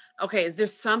 Okay, is there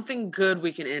something good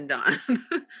we can end on?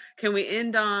 Can we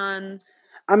end on?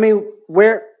 I mean,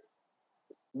 where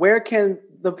can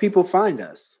the people find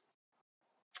us?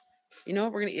 You know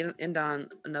what? We're gonna end on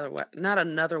not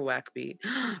another whack beat.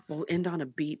 We'll end on a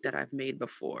beat that I've made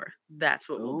before. That's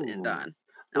what we'll end on.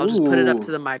 I'll just put it up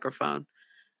to the microphone.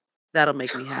 That'll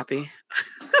make me happy.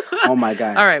 Oh my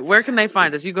God. All right. Where can they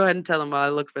find us? You go ahead and tell them while I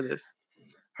look for this.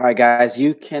 All right, guys.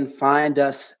 You can find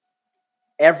us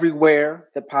everywhere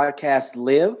that podcasts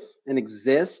live and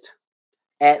exist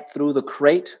at Through the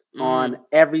Crate on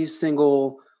every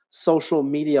single social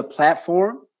media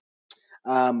platform.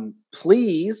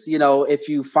 Please, if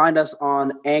you find us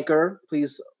on Anchor,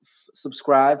 please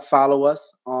subscribe, follow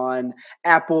us on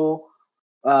Apple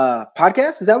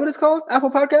Podcasts. Is that what it's called?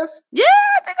 Apple Podcasts? Yeah,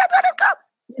 I think that's what it's called.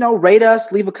 Rate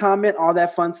us, leave a comment, all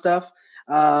that fun stuff.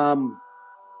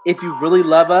 If you really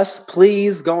love us,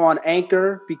 please go on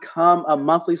Anchor, become a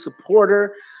monthly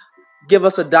supporter, give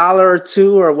us $1 or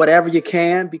 $2 or whatever you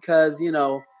can, because,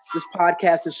 this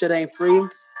podcast and shit ain't free.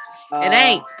 It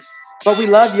ain't. But we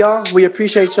love y'all. We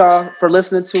appreciate y'all for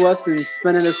listening to us and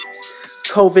spending this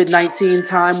COVID-19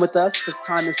 time with us. This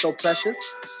time is so precious.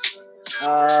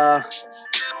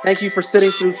 Thank you for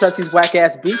sitting through Tressy's whack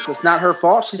ass beats. It's not her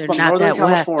fault. She's from Northern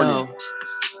California.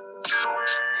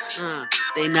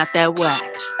 They not that whack.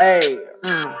 Hey.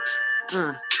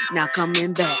 Now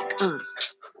coming back.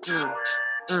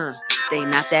 They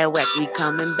not that whack. We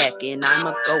coming back, and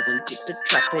I'ma go and get the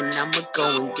trap, and I'ma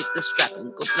go and get the strap,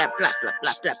 and go flap, flap, flap,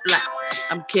 flap, flap, flap.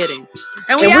 I'm kidding.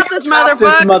 And we out this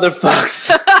motherfuckers.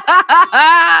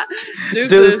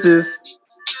 Deuces.